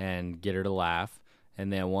 Yep. And get her to laugh,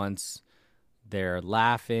 and then once they're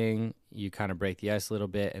laughing, you kind of break the ice a little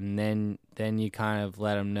bit, and then you kind of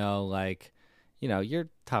let them know, like, you're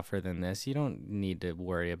tougher than this. You don't need to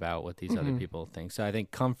worry about what these other people think. So I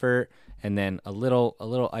think comfort, and then a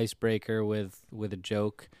little icebreaker with a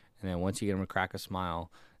joke, and then once you get them to crack a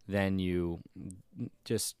smile, then you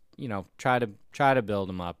just try to build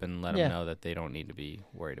them up and let them know that they don't need to be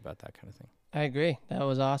worried about that kind of thing. I agree. That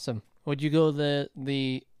was awesome. Would you go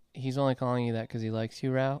the he's only calling you that because he likes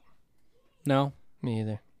you route? No, Me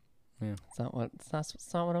either. Yeah. It's not what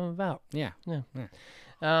I'm about. yeah.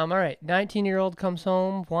 All right. 19-year-old comes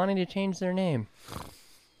home wanting to change their name.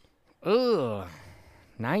 Ugh.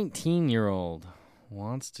 19-year-old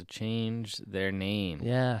wants to change their name.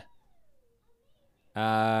 Yeah.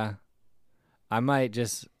 I might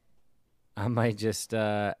just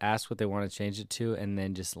ask what they want to change it to, and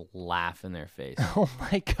then just laugh in their face. Oh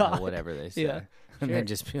my Or God. whatever they say. Yeah, And sure. then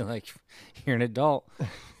just be like, you're an adult.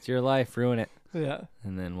 It's your life. Ruin it. Yeah.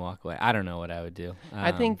 And then walk away. I don't know what I would do.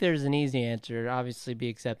 I think there's an easy answer. Obviously, be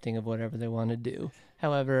accepting of whatever they want to do.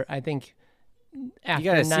 However, I think after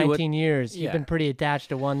gotta see 19 years, you've yeah. been pretty attached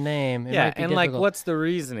to one name. It yeah, might be and like, difficult. what's the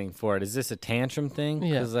reasoning for it? Is this a tantrum thing?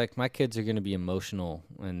 Yeah. Because like my kids are going to be emotional,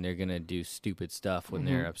 and they're going to do stupid stuff when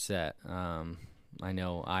they're upset. I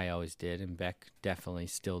know I always did, and Beck definitely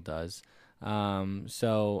still does.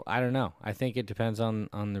 So I don't know. I think it depends on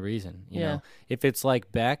the reason. You know, if it's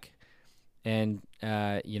like Beck, and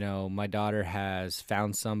my daughter has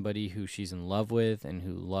found somebody who she's in love with and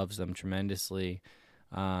who loves them tremendously,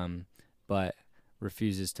 but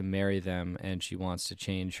refuses to marry them, and she wants to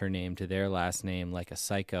change her name to their last name like a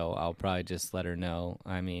psycho, I'll probably just let her know.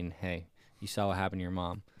 I mean, hey, you saw what happened to your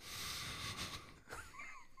mom.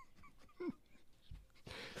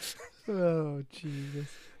 Oh, Jesus.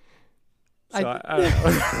 So I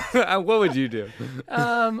don't know. What would you do?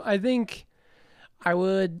 I think I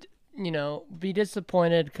would, be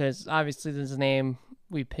disappointed because obviously this is a name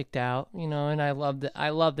we picked out, and I love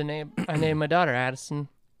the name. I named my daughter Addison.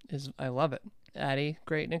 I love it. Addie,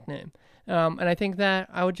 great nickname. And I think that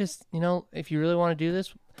I would just, if you really want to do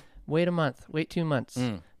this, wait a month, wait 2 months.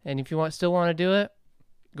 And if you still want to do it,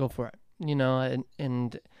 go for it.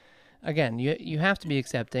 And again, you have to be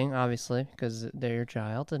accepting, obviously, because they're your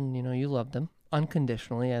child, and you love them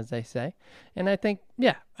unconditionally, as they say. And I think,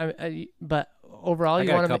 but overall, I you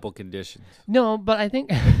got want a to couple conditions. No, but I think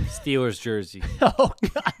Steelers jersey. oh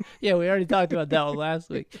God, yeah, we already talked about that one last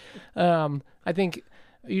week. I think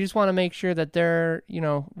you just want to make sure that they're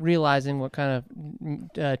realizing what kind of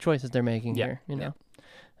choices they're making here.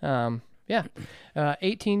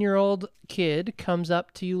 18-year-old kid comes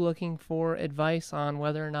up to you looking for advice on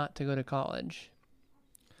whether or not to go to college.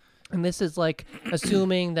 And this is like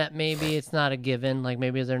assuming that maybe it's not a given, like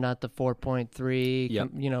maybe they're not the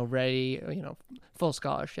 4.3, ready, full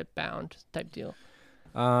scholarship bound type deal.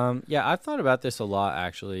 I've thought about this a lot,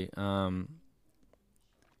 actually.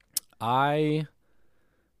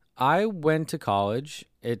 I went to college.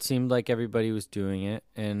 It seemed like everybody was doing it,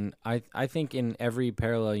 and I think in every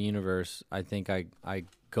parallel universe, I think I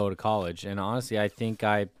go to college. And honestly, I think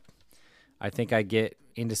I get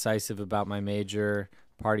indecisive about my major,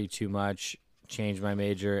 party too much, change my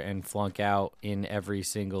major, and flunk out in every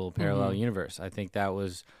single parallel universe. I think that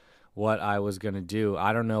was what I was going to do.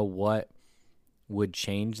 I don't know what would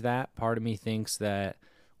change that. Part of me thinks that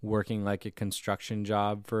working like a construction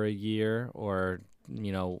job for a year, or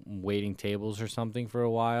waiting tables or something for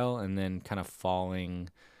a while, and then kind of falling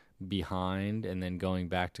behind and then going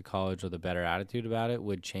back to college with a better attitude about it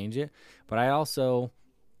would change it. But I also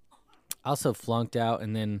flunked out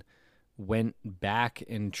and then went back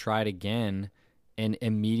and tried again, and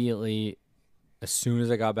immediately, as soon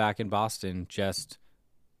as I got back in Boston, just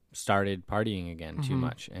started partying again too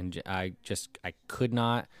much. And I could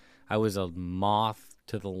not. I was a moth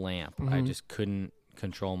to the lamp. I just couldn't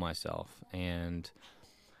control myself, and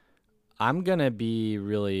I'm going to be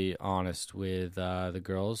really honest with the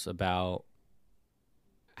girls about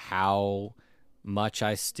how much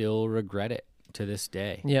I still regret it to this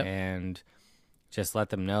day. Yep. And just let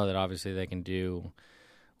them know that obviously they can do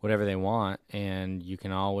whatever they want, and you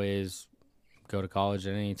can always go to college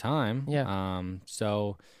at any time. Yeah.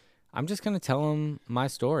 So I'm just going to tell them my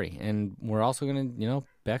story, and we're also going to,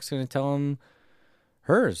 Beck's going to tell them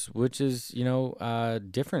hers, which is, a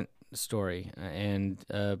different story and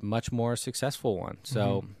a much more successful one.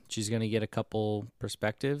 So she's going to get a couple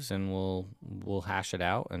perspectives, and we'll hash it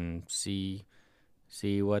out and see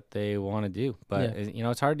what they want to do. But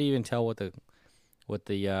it's hard to even tell what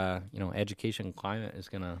the education climate is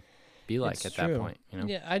going to be like It's at true. that point.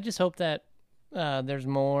 Yeah, I just hope that there's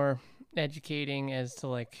more educating as to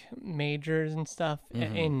like majors and stuff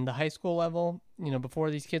in the high school level,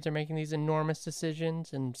 before these kids are making these enormous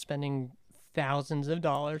decisions and spending thousands of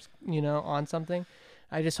dollars, on something.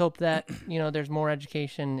 I just hope that, there's more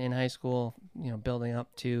education in high school, building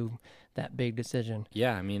up to that big decision.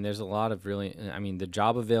 Yeah, I mean, there's a lot of the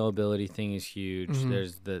job availability thing is huge.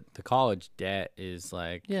 There's the college debt is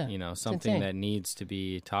like, something insane. that needs to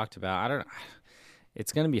be talked about.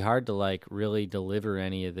 It's going to be hard to like really deliver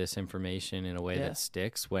any of this information in a way that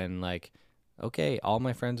sticks when like, okay, all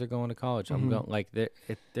my friends are going to college. I'm going like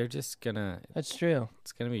they're just gonna. That's true.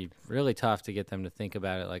 It's gonna be really tough to get them to think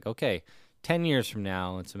about it. Like, okay, 10 years from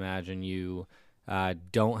now, let's imagine you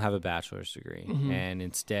don't have a bachelor's degree, and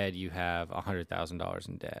instead you have $100,000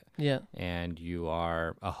 in debt. Yeah. And you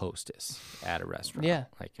are a hostess at a restaurant. Yeah.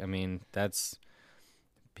 Like, I mean, that's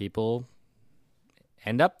people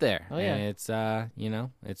end up there. Oh, yeah. And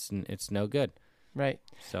it's, it's no good. Right.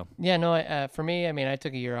 So, Yeah, no, for me, I mean, I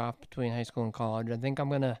took a year off between high school and college. I think I'm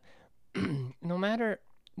going to, no matter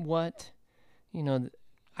what,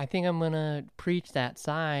 I think I'm going to preach that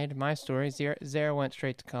side, my story. Zara went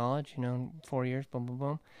straight to college, 4 years, boom, boom,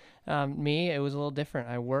 boom. Me, it was a little different.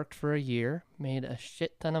 I worked for a year, made a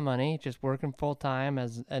shit ton of money, just working full time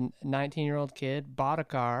as a 19-year-old kid, bought a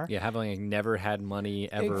car. yeah, having like, never had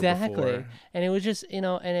money ever Exactly. before. And it was just,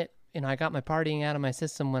 I got my partying out of my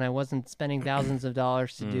system when I wasn't spending thousands of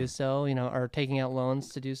dollars to do so, or taking out loans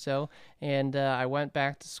to do so. And I went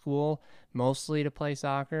back to school mostly to play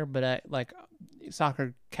soccer, but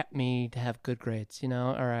soccer kept me to have good grades,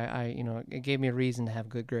 or it gave me a reason to have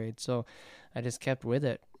good grades. So I just kept with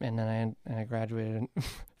it. And then I graduated in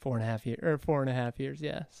 4.5 years.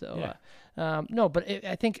 Yeah. So, no, but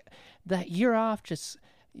I think that year off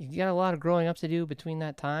you got a lot of growing up to do between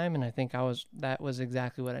that time, and I think that was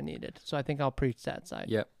exactly what I needed. So I think I'll preach that side.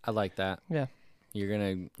 Yep, I like that. Yeah.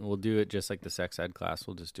 We'll do it just like the sex ed class.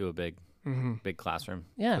 We'll just do a big classroom.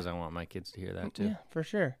 Yeah. Because I want my kids to hear that too. Yeah, for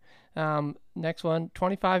sure. Next one,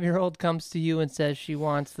 25-year-old comes to you and says she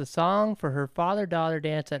wants the song for her father-daughter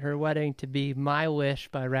dance at her wedding to be My Wish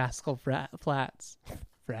by Rascal Flats.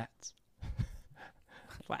 Flats.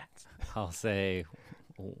 I'll say,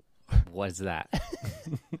 what's that?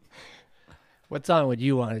 What song would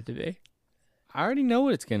you want it to be? I already know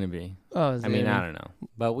what it's going to be. Oh, is I mean, I don't know.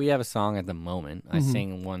 But we have a song at the moment. I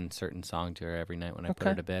sing one certain song to her every night when I put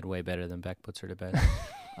her to bed, way better than Beck puts her to bed.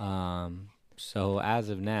 So as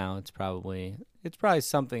of now, it's probably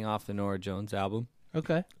something off the Nora Jones album.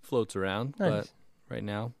 Okay. Floats around, Nice. but right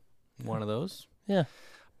now, one of those. Yeah.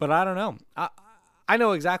 But I don't know. I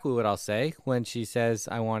know exactly what I'll say when she says,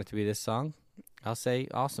 I want it to be this song. I'll say,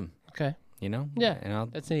 awesome. Okay. Yeah.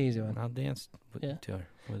 And That's an easy one. I'll dance Yeah. to her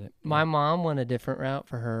with it. My mom went a different route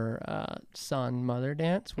for her son-mother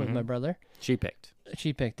dance with my brother. She picked.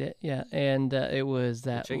 She picked it, yeah, and it was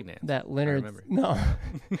that chicken dance. that Leonard remember.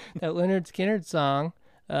 that Leonard Skinner song.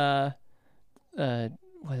 What is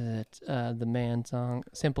it? The man song,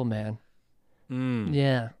 Simple Man.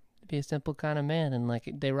 Yeah, be a simple kind of man, and like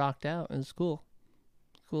they rocked out. It was cool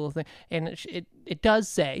thing, and it does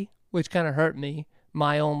say, which kind of hurt me.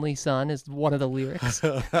 My only son is one of the lyrics.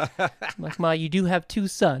 Like, Ma, you do have two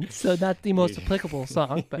sons, so not the most applicable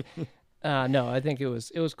song, but no, I think it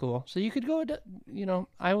was cool. So you could go,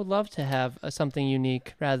 I would love to have something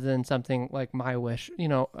unique rather than something like My Wish.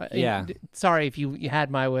 Yeah. Sorry if you had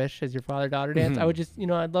My Wish as your father-daughter dance. I would just,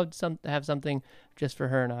 I'd love to have something just for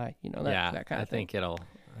her and I. That kind of thing.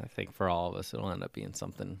 I think for all of us, it'll end up being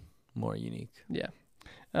something more unique. Yeah.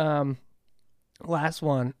 Last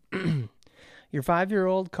one. Your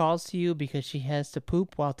 5-year-old calls to you because she has to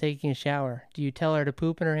poop while taking a shower. Do you tell her to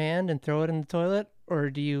poop in her hand and throw it in the toilet? Or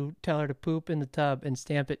do you tell her to poop in the tub and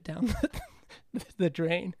stamp it down the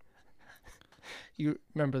drain? You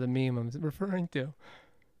remember the meme I'm referring to.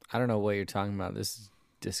 I don't know what you're talking about. This is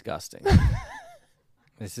disgusting.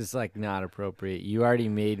 This is like not appropriate. You already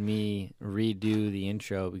made me redo the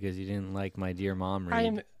intro because you didn't like my dear mom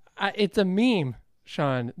read. It's a meme,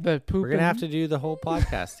 Sean. The poop. We're gonna have to do the whole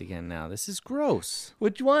podcast again now. This is gross.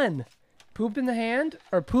 Which one? Poop in the hand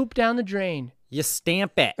or poop down the drain? You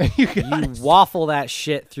stamp it. You You waffle that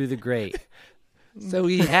shit through the grate. So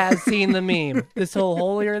he has seen the meme. This whole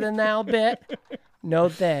holier than thou bit. No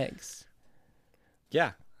thanks.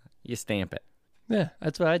 Yeah, you stamp it. Yeah,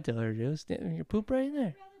 that's what I'd tell her to do. Stamp your poop right in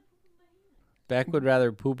there. Beck would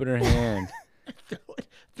rather poop in her hand.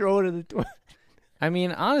 Throw it in the toilet. I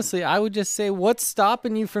mean, honestly, I would just say, what's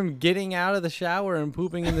stopping you from getting out of the shower and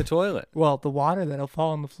pooping in the toilet? Well, the water that'll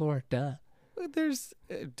fall on the floor. Duh.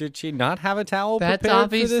 Did she not have a towel That's prepared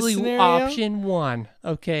obviously for this scenario? option one.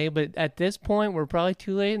 Okay, but at this point, we're probably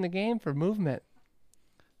too late in the game for movement.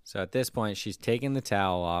 So at this point, she's taken the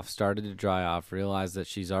towel off, started to dry off, realized that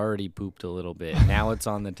she's already pooped a little bit. Now it's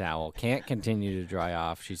on the towel. Can't continue to dry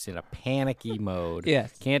off. She's in a panicky mode.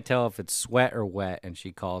 Yes. Can't tell if it's sweat or wet, and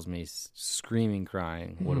she calls me screaming,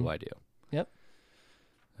 crying. What do I do? Yep.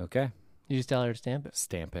 Okay. You just tell her to stamp it.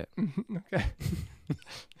 Stamp it. Okay.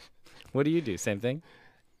 What do you do? Same thing?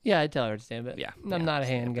 Yeah, I'd tell her to stamp it. Yeah. I'm not a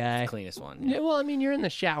hand guy. Cleanest one. Yeah, well, I mean, you're in the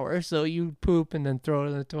shower, so you poop and then throw it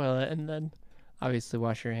in the toilet and then obviously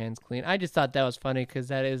wash your hands clean. I just thought that was funny because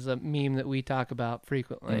that is a meme that we talk about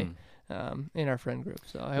frequently in our friend group.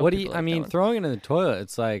 So I hope What do people you, I like mean, that one. throwing it in the toilet,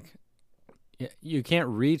 it's like you can't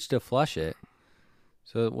reach to flush it.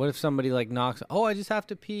 So what if somebody like knocks, oh, I just have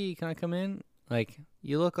to pee. Can I come in? Like,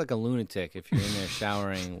 you look like a lunatic if you're in there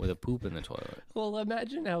showering with a poop in the toilet. Well,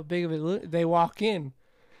 imagine how big of a they walk in.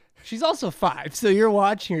 She's also 5, so you're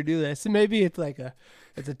watching her do this. And maybe it's like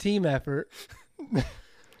it's a team effort.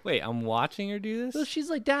 Wait, I'm watching her do So this? she's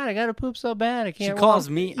like, Dad, I gotta poop so bad I She can't. calls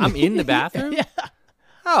walk. me. I'm in the bathroom? Yeah.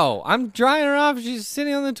 Oh, I'm drying her off. She's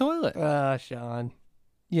sitting on the toilet. Sean.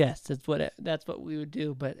 Yes, that's what we would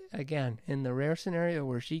do. But again, in the rare scenario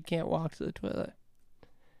where she can't walk to the toilet,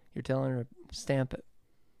 you're telling her to stamp it.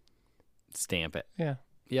 Stamp it. Yeah.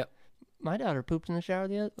 Yep. My daughter pooped in the shower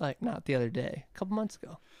not the other day, a couple months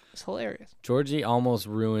ago. It's hilarious. Georgie almost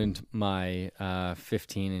ruined my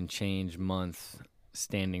 15 and change month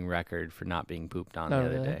standing record for not being pooped on the other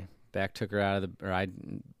really? day. Beck took her out of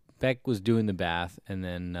Beck was doing the bath, and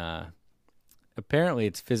then apparently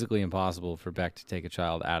it's physically impossible for Beck to take a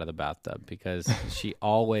child out of the bathtub because she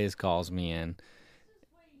always calls me in,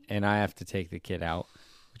 and I have to take the kid out,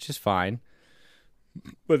 which is fine.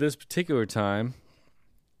 But this particular time,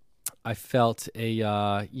 I felt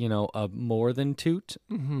a more than toot.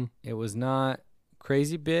 Mm-hmm. It was not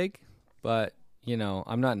crazy big, but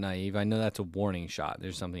I'm not naive. I know that's a warning shot.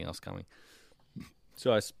 There's something else coming.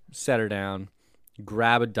 So I set her down,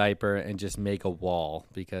 grab a diaper, and just make a wall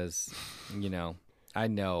because, I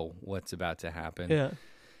know what's about to happen. Yeah.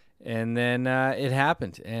 And then it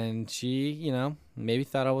happened, and she, maybe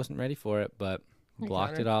thought I wasn't ready for it, but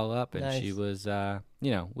blocked it all up, and she Nice. was,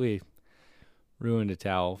 we ruined a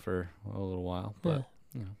towel for a little while, but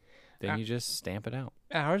then you just stamp it out.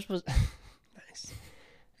 Ours was nice.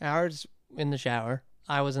 Ours in the shower.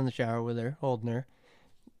 I was in the shower with her, holding her.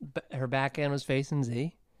 Her back end was facing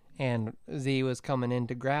Z, and Z was coming in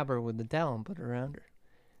to grab her with the towel and put it around her.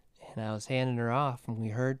 And I was handing her off, and we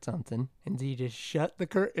heard something, and Z just shut the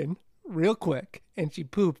curtain real quick, and she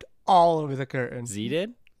pooped all over the curtain. Z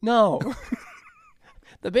did? No.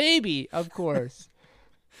 The baby, of course.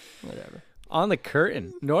 Whatever. On the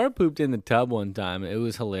curtain. Nora pooped in the tub one time. It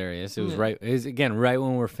was hilarious. It was right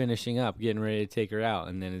when we're finishing up, getting ready to take her out,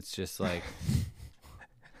 and then it's just like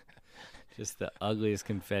just the ugliest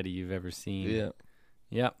confetti you've ever seen.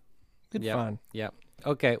 Yep. Good Yep. fun. Yep.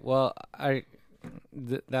 Okay, well,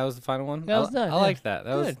 that was the final one. That was done, I yeah. liked that.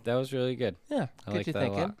 Good. That was really good. Yeah. I Get like you that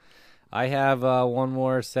thinking. a lot. I have one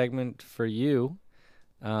more segment for you.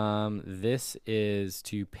 This is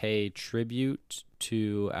to pay tribute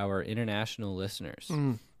to our international listeners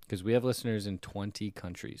because we have listeners in 20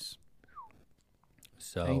 countries.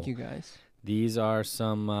 So Thank you, guys. these are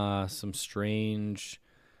some strange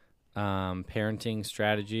parenting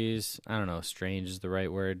strategies. I don't know, strange is the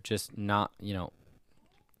right word. Just not,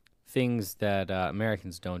 things that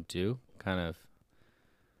Americans don't do. Kind of,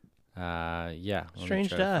 yeah. let me Strange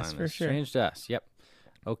try to find us, for this. sure. Strange to us, yep.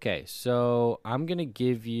 Okay, so I'm going to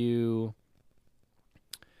give you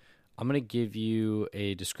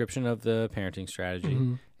a description of the parenting strategy,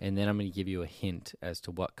 and then I'm going to give you a hint as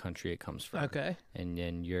to what country it comes from. Okay. And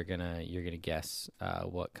then you're gonna guess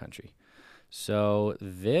what country. So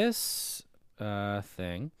this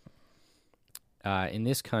thing in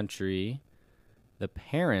this country, the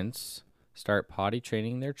parents start potty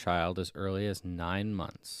training their child as early as 9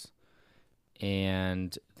 months,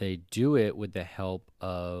 and they do it with the help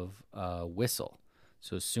of a whistle.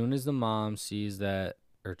 So as soon as the mom sees that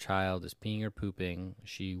her child is peeing or pooping,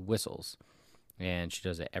 she whistles. And she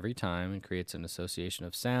does it every time and creates an association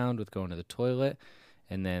of sound with going to the toilet.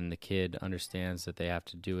 And then the kid understands that they have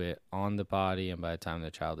to do it on the potty. And by the time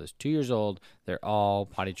the child is 2 years old, they're all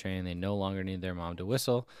potty trained. They no longer need their mom to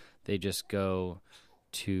whistle. They just go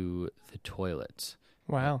to the toilet.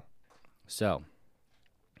 Wow. So,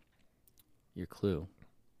 your clue.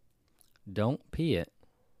 Don't pee it.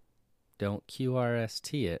 Don't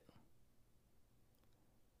QRST it.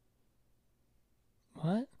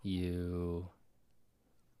 What? You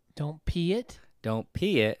Don't pee it? don't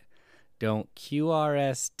pee it. Don't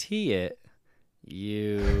QRST it.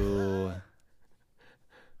 You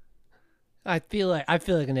I feel like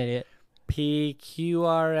an idiot. PQRSTU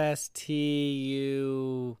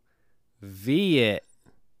Vietnam.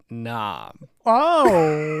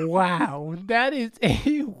 Oh, wow. That is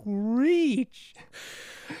a reach.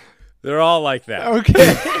 They're all like that.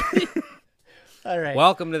 Okay. All right.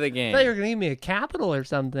 Welcome to the I game. thought you were going to give me a capital or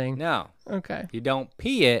something. No, Okay. you don't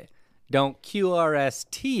pee it. Don't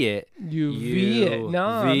QRST it. You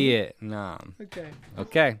Vietnam. Vietnam. Okay.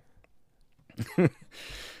 Okay.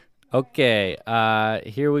 Okay.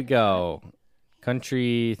 Here we go.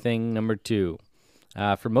 Country thing number 2.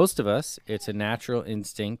 For most of us, it's a natural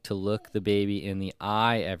instinct to look the baby in the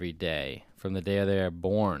eye every day from the day they are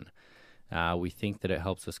born. We think that it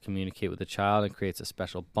helps us communicate with the child and creates a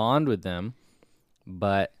special bond with them.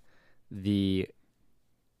 But the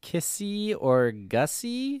Kissy or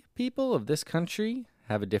Gussie people of this country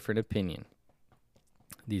have a different opinion.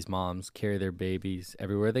 These moms carry their babies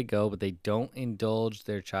everywhere they go, but they don't indulge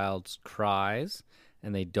their child's cries,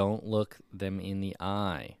 and they don't look them in the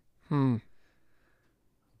eye.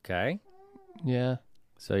 Okay? Yeah.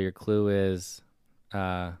 So your clue is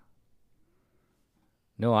no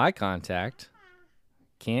eye contact.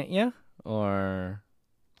 Can't you? Or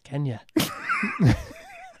Kenya.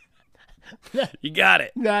 you got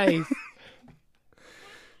it. Nice.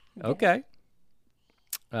 Okay.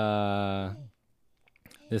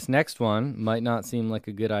 This next one might not seem like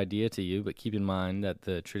a good idea to you, but keep in mind that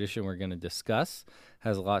the tradition we're going to discuss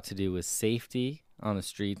has a lot to do with safety on the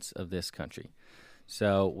streets of this country.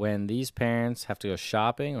 So when these parents have to go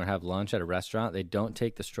shopping or have lunch at a restaurant, they don't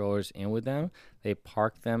take the strollers in with them. They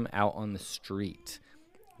park them out on the street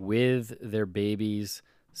with their babies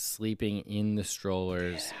sleeping in the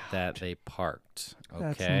strollers that they parked.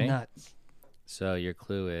 Okay? That's nuts. So your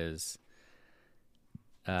clue is,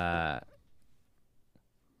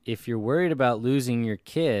 if you're worried about losing your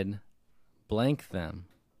kid, blank them.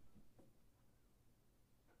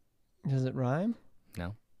 Does it rhyme?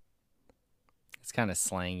 No. It's kind of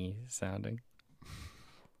slangy sounding.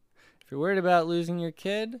 If you're worried about losing your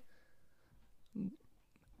kid,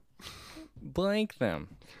 blank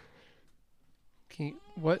them. Can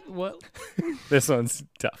what? This one's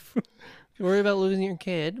tough. If you worry about losing your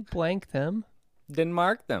kid, blank them. Then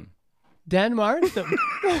mark them. Denmark them.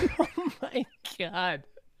 Oh my God.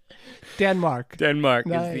 Denmark. Denmark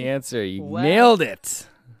is Nice. the answer. You Wow. nailed it.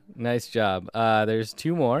 Nice job. There's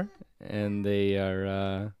 2 more, and they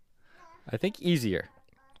are, I think, easier.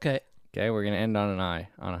 Okay. Okay, we're gonna end on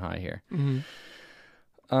a high here. Mhm.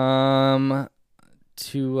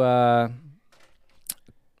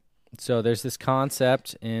 So there's this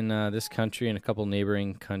concept in this country and a couple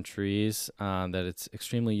neighboring countries that it's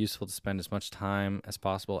extremely useful to spend as much time as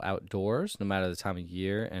possible outdoors, no matter the time of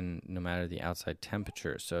year and no matter the outside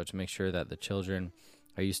temperature. So to make sure that the children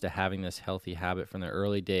are used to having this healthy habit from their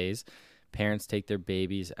early days, parents take their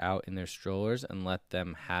babies out in their strollers and let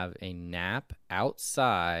them have a nap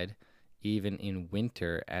outside, even in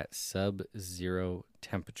winter at sub-zero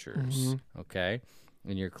temperatures. Okay?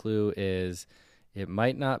 And your clue is, it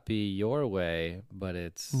might not be your way, but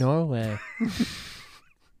it's... Norway.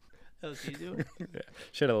 That was easy one.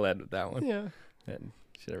 Should have led with that one. Yeah.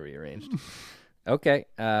 Should have rearranged. Okay,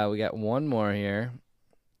 we got one more here.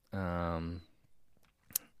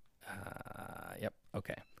 Yep,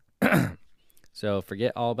 okay. So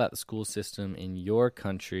forget all about the school system in your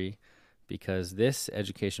country because this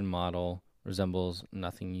education model resembles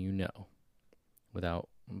nothing you know without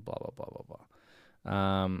blah, blah, blah, blah,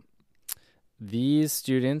 blah. These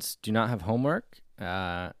students do not have homework.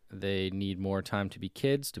 They need more time to be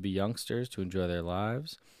kids, to be youngsters, to enjoy their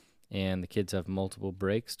lives. And the kids have multiple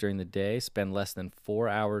breaks during the day, spend less than 4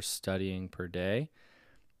 hours studying per day.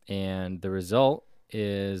 And the result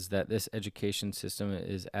is that this education system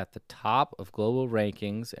is at the top of global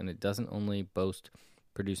rankings, and it doesn't only boast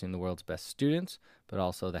producing the world's best students, but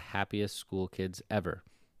also the happiest school kids ever.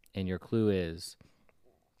 And your clue is,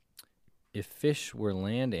 if fish were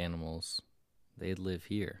land animals, they'd live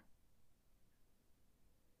here.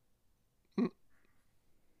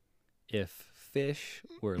 If fish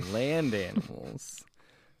were land animals,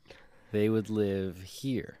 they would live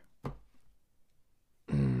here.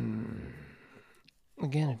 Again,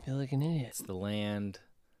 I feel like an idiot. It's the land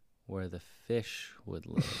where the fish would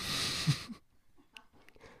live.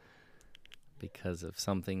 Because of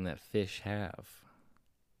something that fish have.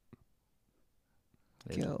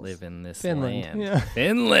 They Gills. live in this Finland. land. Yeah.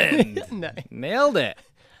 Finland. Nice. Nailed it.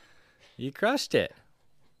 You crushed it.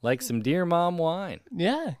 Like some Dear Mom wine.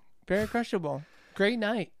 Yeah, very crushable. Great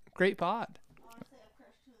night. Great pod.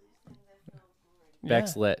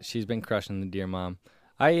 Beck's lit. She's been crushing the Dear Mom.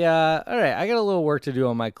 All right, I got a little work to do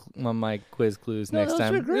on my quiz clues No, next those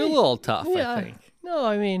time. were They're great. a little tough, Yeah. I think. No,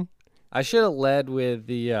 I mean, I should have led with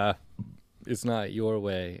the it's not your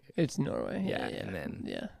way. it's Norway. Yeah, and then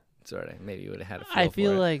yeah. sort of maybe would have had a feel I for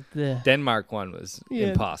feel it. like the Denmark one was Yeah.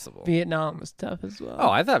 impossible. Vietnam was tough as well. Oh,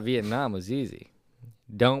 I thought Vietnam was easy.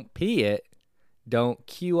 Don't pee it. Don't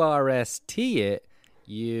QRST it.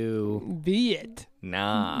 You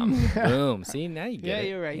Vietnam. Boom. See, now you get Yeah, it.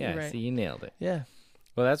 you're right, Yeah, you're right. see, you nailed it. Yeah.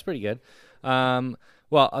 Well, that's pretty good.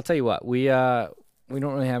 Well, I'll tell you what. We don't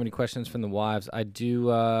really have any questions from the wives. I do.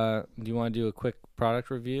 Do you want to do a quick product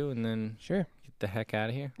review and then Sure. get the heck out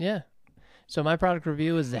of here? Yeah. So my product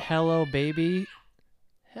review is the Hello Baby.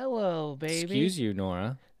 Hello Baby. Excuse you,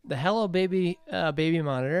 Nora. The Hello Baby baby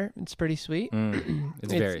monitor. It's pretty sweet.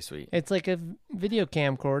 It's very sweet. It's like a video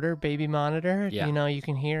camcorder baby monitor. Yeah. You know, you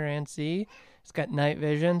can hear and see. It's got night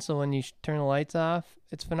vision, so when you turn the lights off,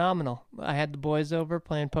 it's phenomenal. I had the boys over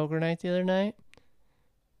playing poker night the other night.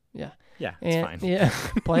 Yeah. Yeah, it's And, fine. Yeah,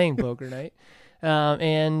 playing poker night.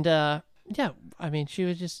 Yeah, I mean, she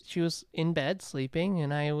was in bed sleeping,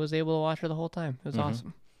 and I was able to watch her the whole time. It was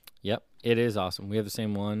awesome. Yep, it is awesome. We have the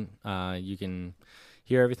same one. You can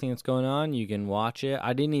hear everything that's going on. You can watch it.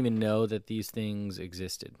 I didn't even know that these things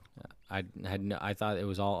existed. I thought it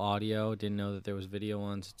was all audio. Didn't know that there was video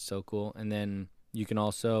ones. It's so cool. And then you can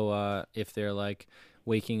also, if they're like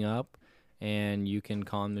waking up, and you can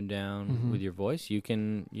calm them down with your voice. You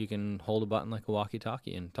can hold a button like a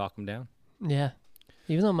walkie-talkie and talk them down. Yeah.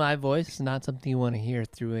 Even though my voice is not something you want to hear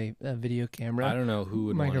through a video camera. I don't know who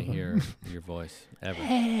would want to Microphone. hear your voice ever.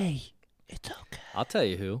 Hey, it's okay. I'll tell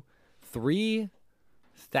you who.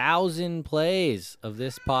 3,000 plays of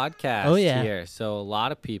this podcast Oh, yeah. here. So a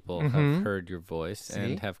lot of people have heard your voice See?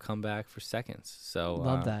 and have come back for seconds. So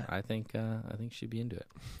Love that. I think she'd be into it.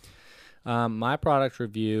 My product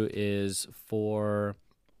review is for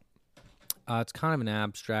it's kind of an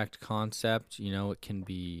abstract concept. You know, it can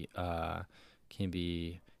be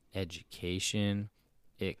education.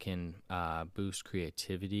 It can boost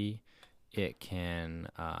creativity. It can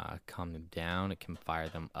calm them down. It can fire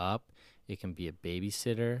them up. It can be a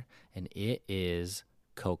babysitter, and it is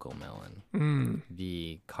Coco Melon,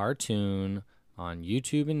 the cartoon on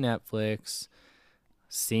YouTube and Netflix.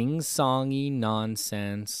 Sing-songy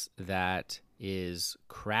nonsense that is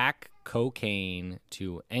crack cocaine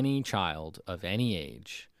to any child of any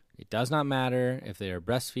age. It does not matter if they are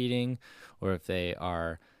breastfeeding or if they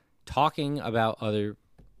are talking about other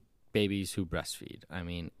babies who breastfeed. I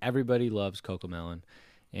mean, everybody loves Coco Melon,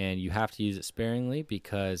 and you have to use it sparingly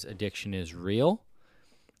because addiction is real.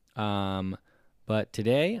 But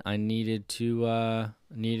today I needed to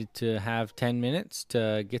have 10 minutes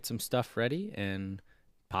to get some stuff ready and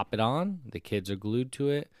pop it on. The kids are glued to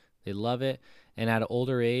it. They love it. And at an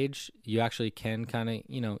older age, you actually can kind of,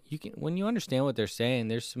 you can, when you understand what they're saying,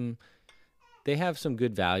 they have some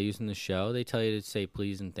good values in the show. They tell you to say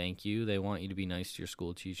please and thank you. They want you to be nice to your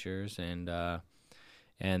school teachers. And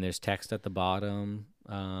there's text at the bottom.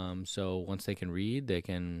 So once they can read, they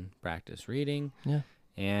can practice reading. Yeah.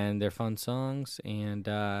 And they're fun songs. And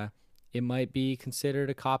it might be considered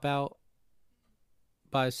a cop-out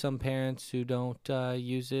by some parents who don't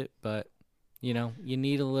use it, but you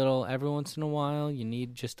need a little every once in a while. You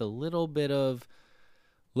need just a little bit of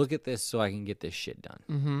look at this so I can get this shit done.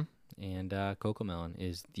 Mm-hmm. And Coco Melon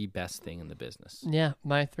is the best thing in the business. Yeah,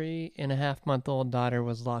 my 3.5-month-old daughter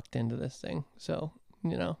was locked into this thing, so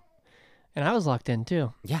and I was locked in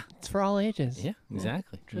too. Yeah, It's for all ages. yeah,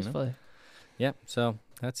 exactly. Truthfully. Yep. So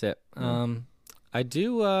that's it. I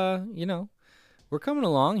do. We're coming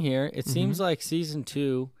along here. It seems like season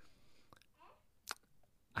 2.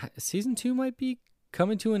 Season 2 might be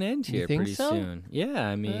coming to an end You here think pretty so? soon. Yeah,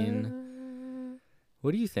 I mean,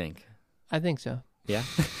 what do you think? I think so. Yeah,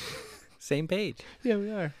 same page. Yeah, we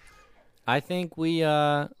are. I think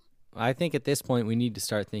I think at this point we need to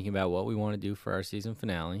start thinking about what we want to do for our season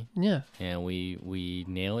finale, Yeah. and we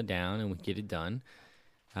nail it down and we get it done.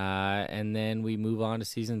 And then we move on to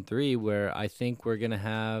season 3, where I think we're going to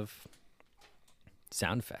have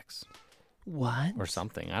sound effects What? or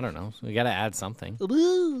something. I don't know. We got to add something.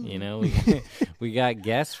 Woo. You know, we got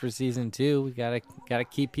guests for season 2. We gotta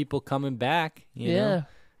keep people coming back. You know?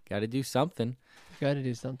 Got to do something. Got to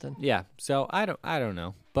do something. Yeah. So I don't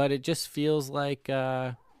know, but it just feels like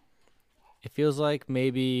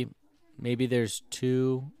maybe there's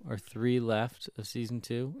 2 or 3 left of season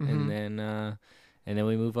 2, and then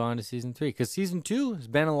we move on to season 3, because season 2 has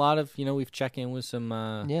been a lot of, we've checked in with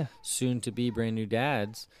some soon to be brand new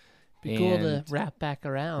dads. Be cool to wrap back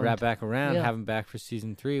around. Have them back for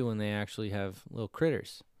season 3 when they actually have little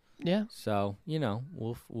critters. Yeah. So,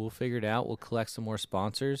 we'll figure it out. We'll collect some more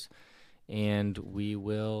sponsors, and we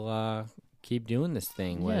will keep doing this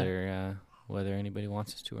thing, whether anybody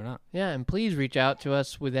wants us to or not. Yeah, and please reach out to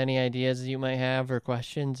us with any ideas that you might have or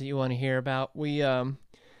questions that you want to hear about. We,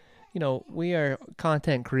 we are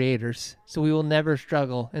content creators, so we will never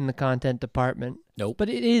struggle in the content department. Nope. But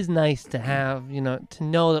it is nice to have, to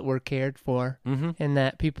know that we're cared for and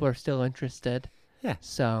that people are still interested. Yeah.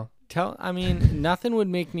 So nothing would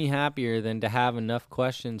make me happier than to have enough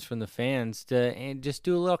questions from the fans to just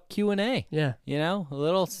do a little Q&A. Yeah. A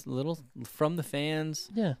little from the fans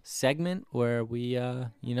segment where we,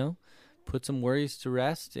 put some worries to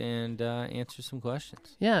rest and answer some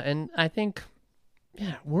questions. Yeah, and I think,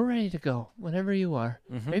 we're ready to go whenever you are.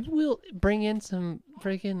 Maybe we'll bring in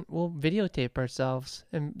we'll videotape ourselves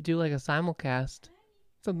and do like a simulcast.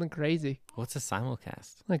 Something crazy. What's a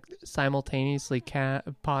simulcast? Like simultaneously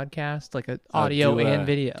podcast, like audio and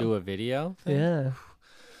video. Do a video thing? Yeah.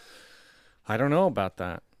 I don't know about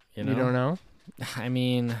that. You don't know? I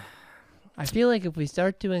mean, I feel like if we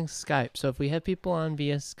start doing Skype, so if we have people on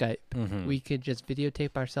via Skype, we could just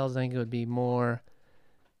videotape ourselves. I think it would be more,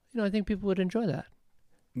 I think people would enjoy that.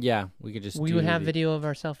 Yeah, we could just We would have video of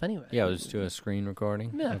ourselves anyway. Yeah, we'll just do a screen recording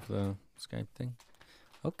of the Skype thing.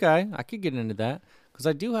 Okay, I could get into that. Because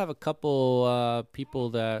I do have a couple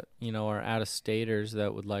people that, are out-of-staters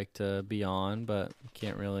that would like to be on, but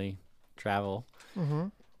can't really travel.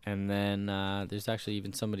 And then there's actually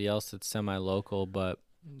even somebody else that's semi-local, but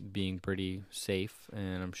being pretty safe,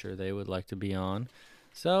 and I'm sure they would like to be on.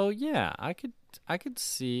 So, yeah, I could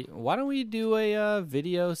see. Why don't we do a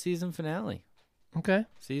video season finale? Okay.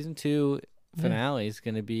 Season 2 finale is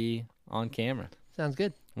going to be on camera. Sounds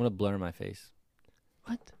good. I'm going to blur my face.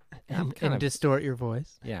 What? Yeah, and distort your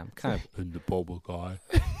voice. Yeah, I'm kind of in the public eye.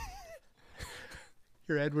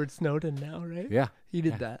 You're Edward Snowden now, right? Yeah. He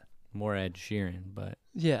did that. More Ed Sheeran, but...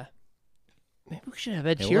 Yeah. Maybe we should have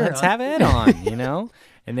Ed Hey, Sheeran let's have Ed on,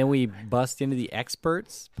 And then we bust into the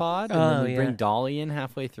experts pod, and then we bring Dolly in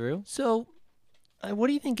halfway through. So, what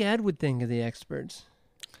do you think Ed would think of the experts?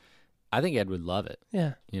 I think Ed would love it.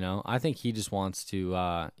 Yeah. I think he just wants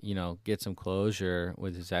to, get some closure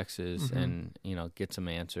with his exes and, get some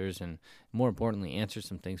answers and, more importantly, answer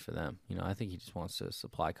some things for them. I think he just wants to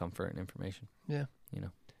supply comfort and information. Yeah.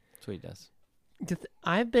 That's what he does.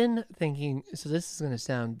 I've been thinking, so this is going to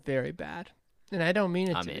sound very bad, and I don't mean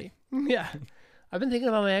it to be. Yeah. I've been thinking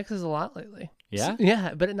about my exes a lot lately. Yeah?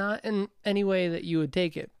 Yeah, but not in any way that you would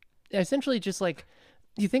take it. Essentially, just like,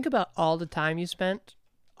 you think about all the time you spent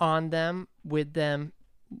on them, with them,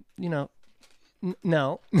 no,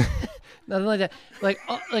 nothing like that. Like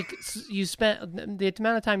you spent the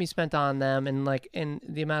amount of time you spent on them, and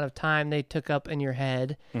the amount of time they took up in your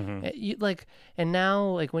head. And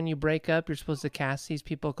now, when you break up, you're supposed to cast these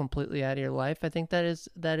people completely out of your life. I think that is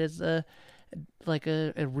a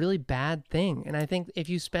really bad thing. And I think if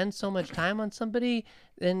you spend so much time on somebody,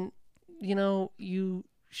 then you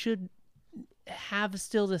should have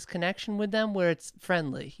still this connection with them where it's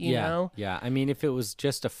friendly, you know? Yeah. I mean, if it was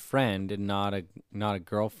just a friend and not a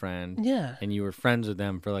girlfriend, and you were friends with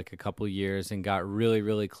them for a couple years and got really,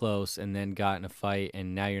 really close and then got in a fight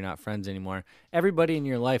and now you're not friends anymore, everybody in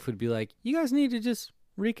your life would be like, you guys need to just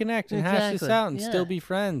reconnect and hash this out and still be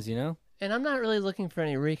friends, And I'm not really looking for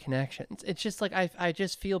any reconnections. It's just I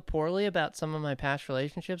just feel poorly about some of my past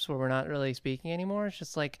relationships where we're not really speaking anymore. It's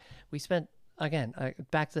just we spent, again,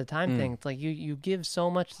 back to the time thing. It's you give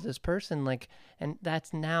so much to this person, and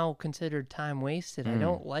that's now considered time wasted. I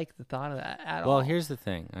don't like the thought of that at all. Well, here's the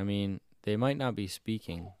thing. I mean, they might not be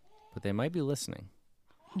speaking, but they might be listening.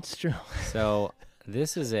 It's true. So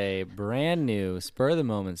this is a brand new spur of the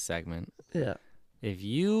moment segment. Yeah. If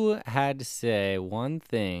you had to say one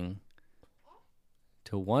thing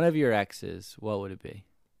to one of your exes, what would it be?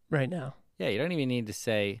 Right now. Yeah, you don't even need to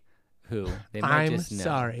say who. They might I'm just know.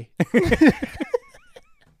 sorry.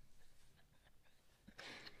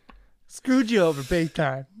 Screwed you over big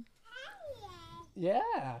time.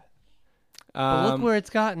 Yeah. But look where it's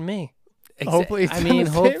gotten me. Exa- Hopefully it's I done mean,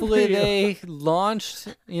 the same for hopefully you. they launched,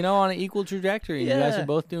 on an equal trajectory. You guys Yeah. are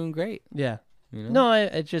both doing great. Yeah. You know? No,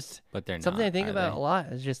 it just But they're something not, I think are about they? a lot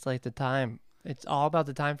is just like the time. It's all about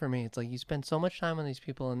the time for me. It's like you spend so much time on these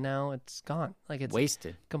people and now it's gone. Like it's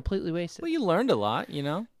Wasted. completely wasted. Well, you learned a lot,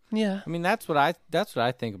 Yeah. I mean, that's what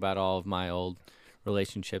I think about all of my old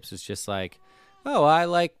relationships. It's just like, oh, I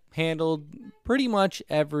like handled pretty much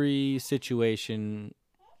every situation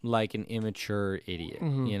like an immature idiot,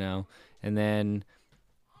 And then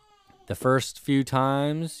the first few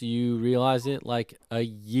times you realize it like a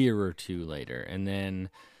year or two later, and then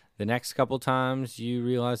the next couple times you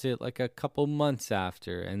realize it like a couple months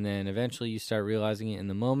after, and then eventually you start realizing it in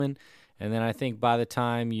the moment. And then I think by the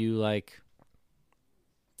time you like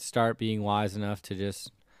start being wise enough to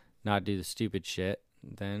just not do the stupid shit,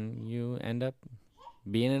 then you end up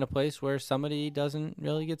being in a place where somebody doesn't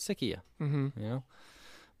really get sick of you,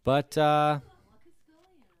 But,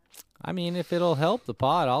 I mean, if it'll help the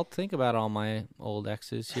pod, I'll think about all my old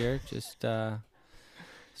exes here. Just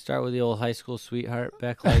start with the old high school sweetheart.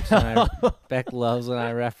 Beck loves when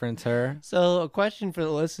I reference her. So a question for the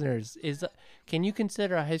listeners is: can you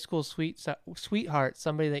consider a high school sweetheart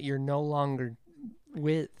somebody that you're no longer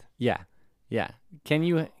with? Yeah. Can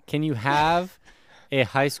you have a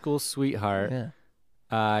high school sweetheart? Yeah.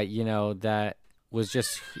 That was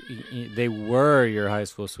just they were your high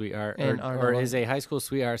school sweetheart, And are no or longer. is a high school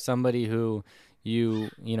sweetheart somebody who you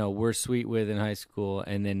were sweet with in high school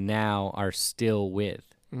and then now are still with?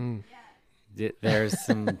 Mm. There's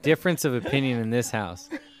some difference of opinion in this house.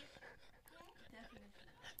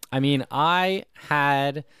 I mean, I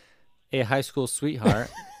had a high school sweetheart.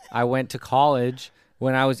 I went to college.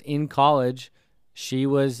 When I was in college, she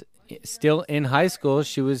was still in high school.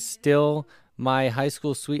 She was still my high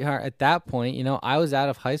school sweetheart at that point. I was out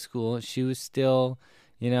of high school. She was still,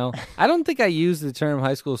 I don't think I used the term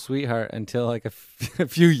high school sweetheart until like a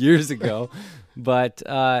few years ago, but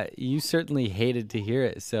you certainly hated to hear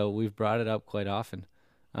it. So we've brought it up quite often.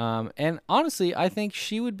 And honestly, I think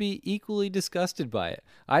she would be equally disgusted by it.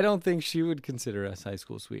 I don't think she would consider us high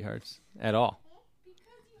school sweethearts at all.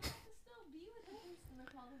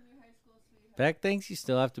 Beck thinks you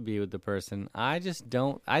still have to be with the person. I just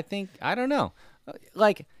don't. I don't know.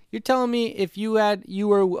 Like, you're telling me if you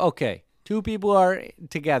were, okay, two people are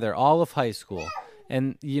together all of high school,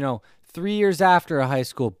 and, 3 years after high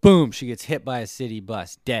school, boom, she gets hit by a city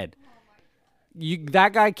bus, dead.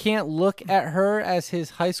 That guy can't look at her as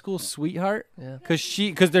his high school sweetheart? Yeah.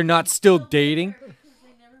 Because they're not still dating?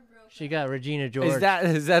 She got Regina George. Is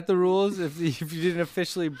that the rules? If you didn't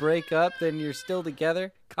officially break up, then you're still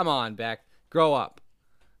together? Come on, Beck. Grow up.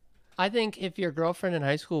 I think if your girlfriend in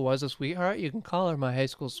high school was a sweetheart, you can call her my high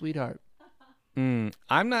school sweetheart. I'm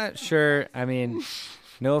not sure. I mean,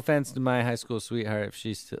 no offense to my high school sweetheart if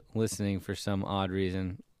she's still listening for some odd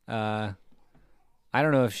reason. I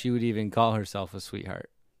don't know if she would even call herself a sweetheart.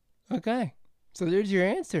 Okay. So there's your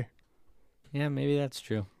answer. Yeah, maybe that's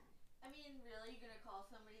true. I mean, really, you're gonna call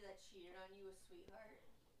somebody that cheated on you a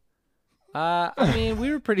sweetheart? I mean,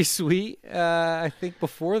 we were pretty sweet. I think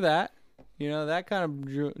before that, that kind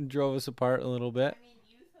of drove us apart a little bit.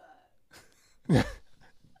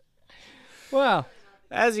 Well,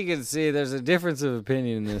 As you can see, there's a difference of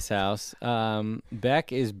opinion in this house.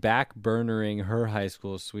 Beck is back burnering her high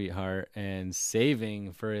school sweetheart and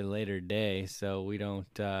saving for a later day, so we don't,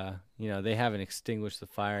 they haven't extinguished the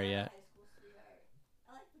fire yet.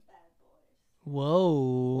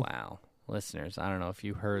 whoa. Wow. Listeners, I don't know if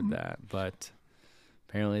you heard that, but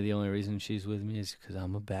apparently the only reason she's with me is because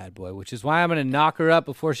I'm a bad boy, which is why I'm going to knock her up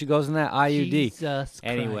before she goes in that IUD. Jesus Christ.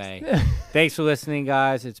 Anyway, thanks for listening,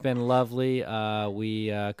 guys. It's been lovely. We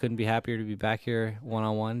couldn't be happier to be back here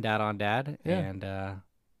one-on-one, dad on dad, Yeah. and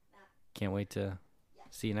can't wait to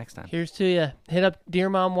see you next time. Here's to you. Hit up Dear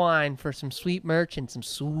Mom Wine for some sweet merch and some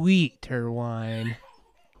sweeter wine.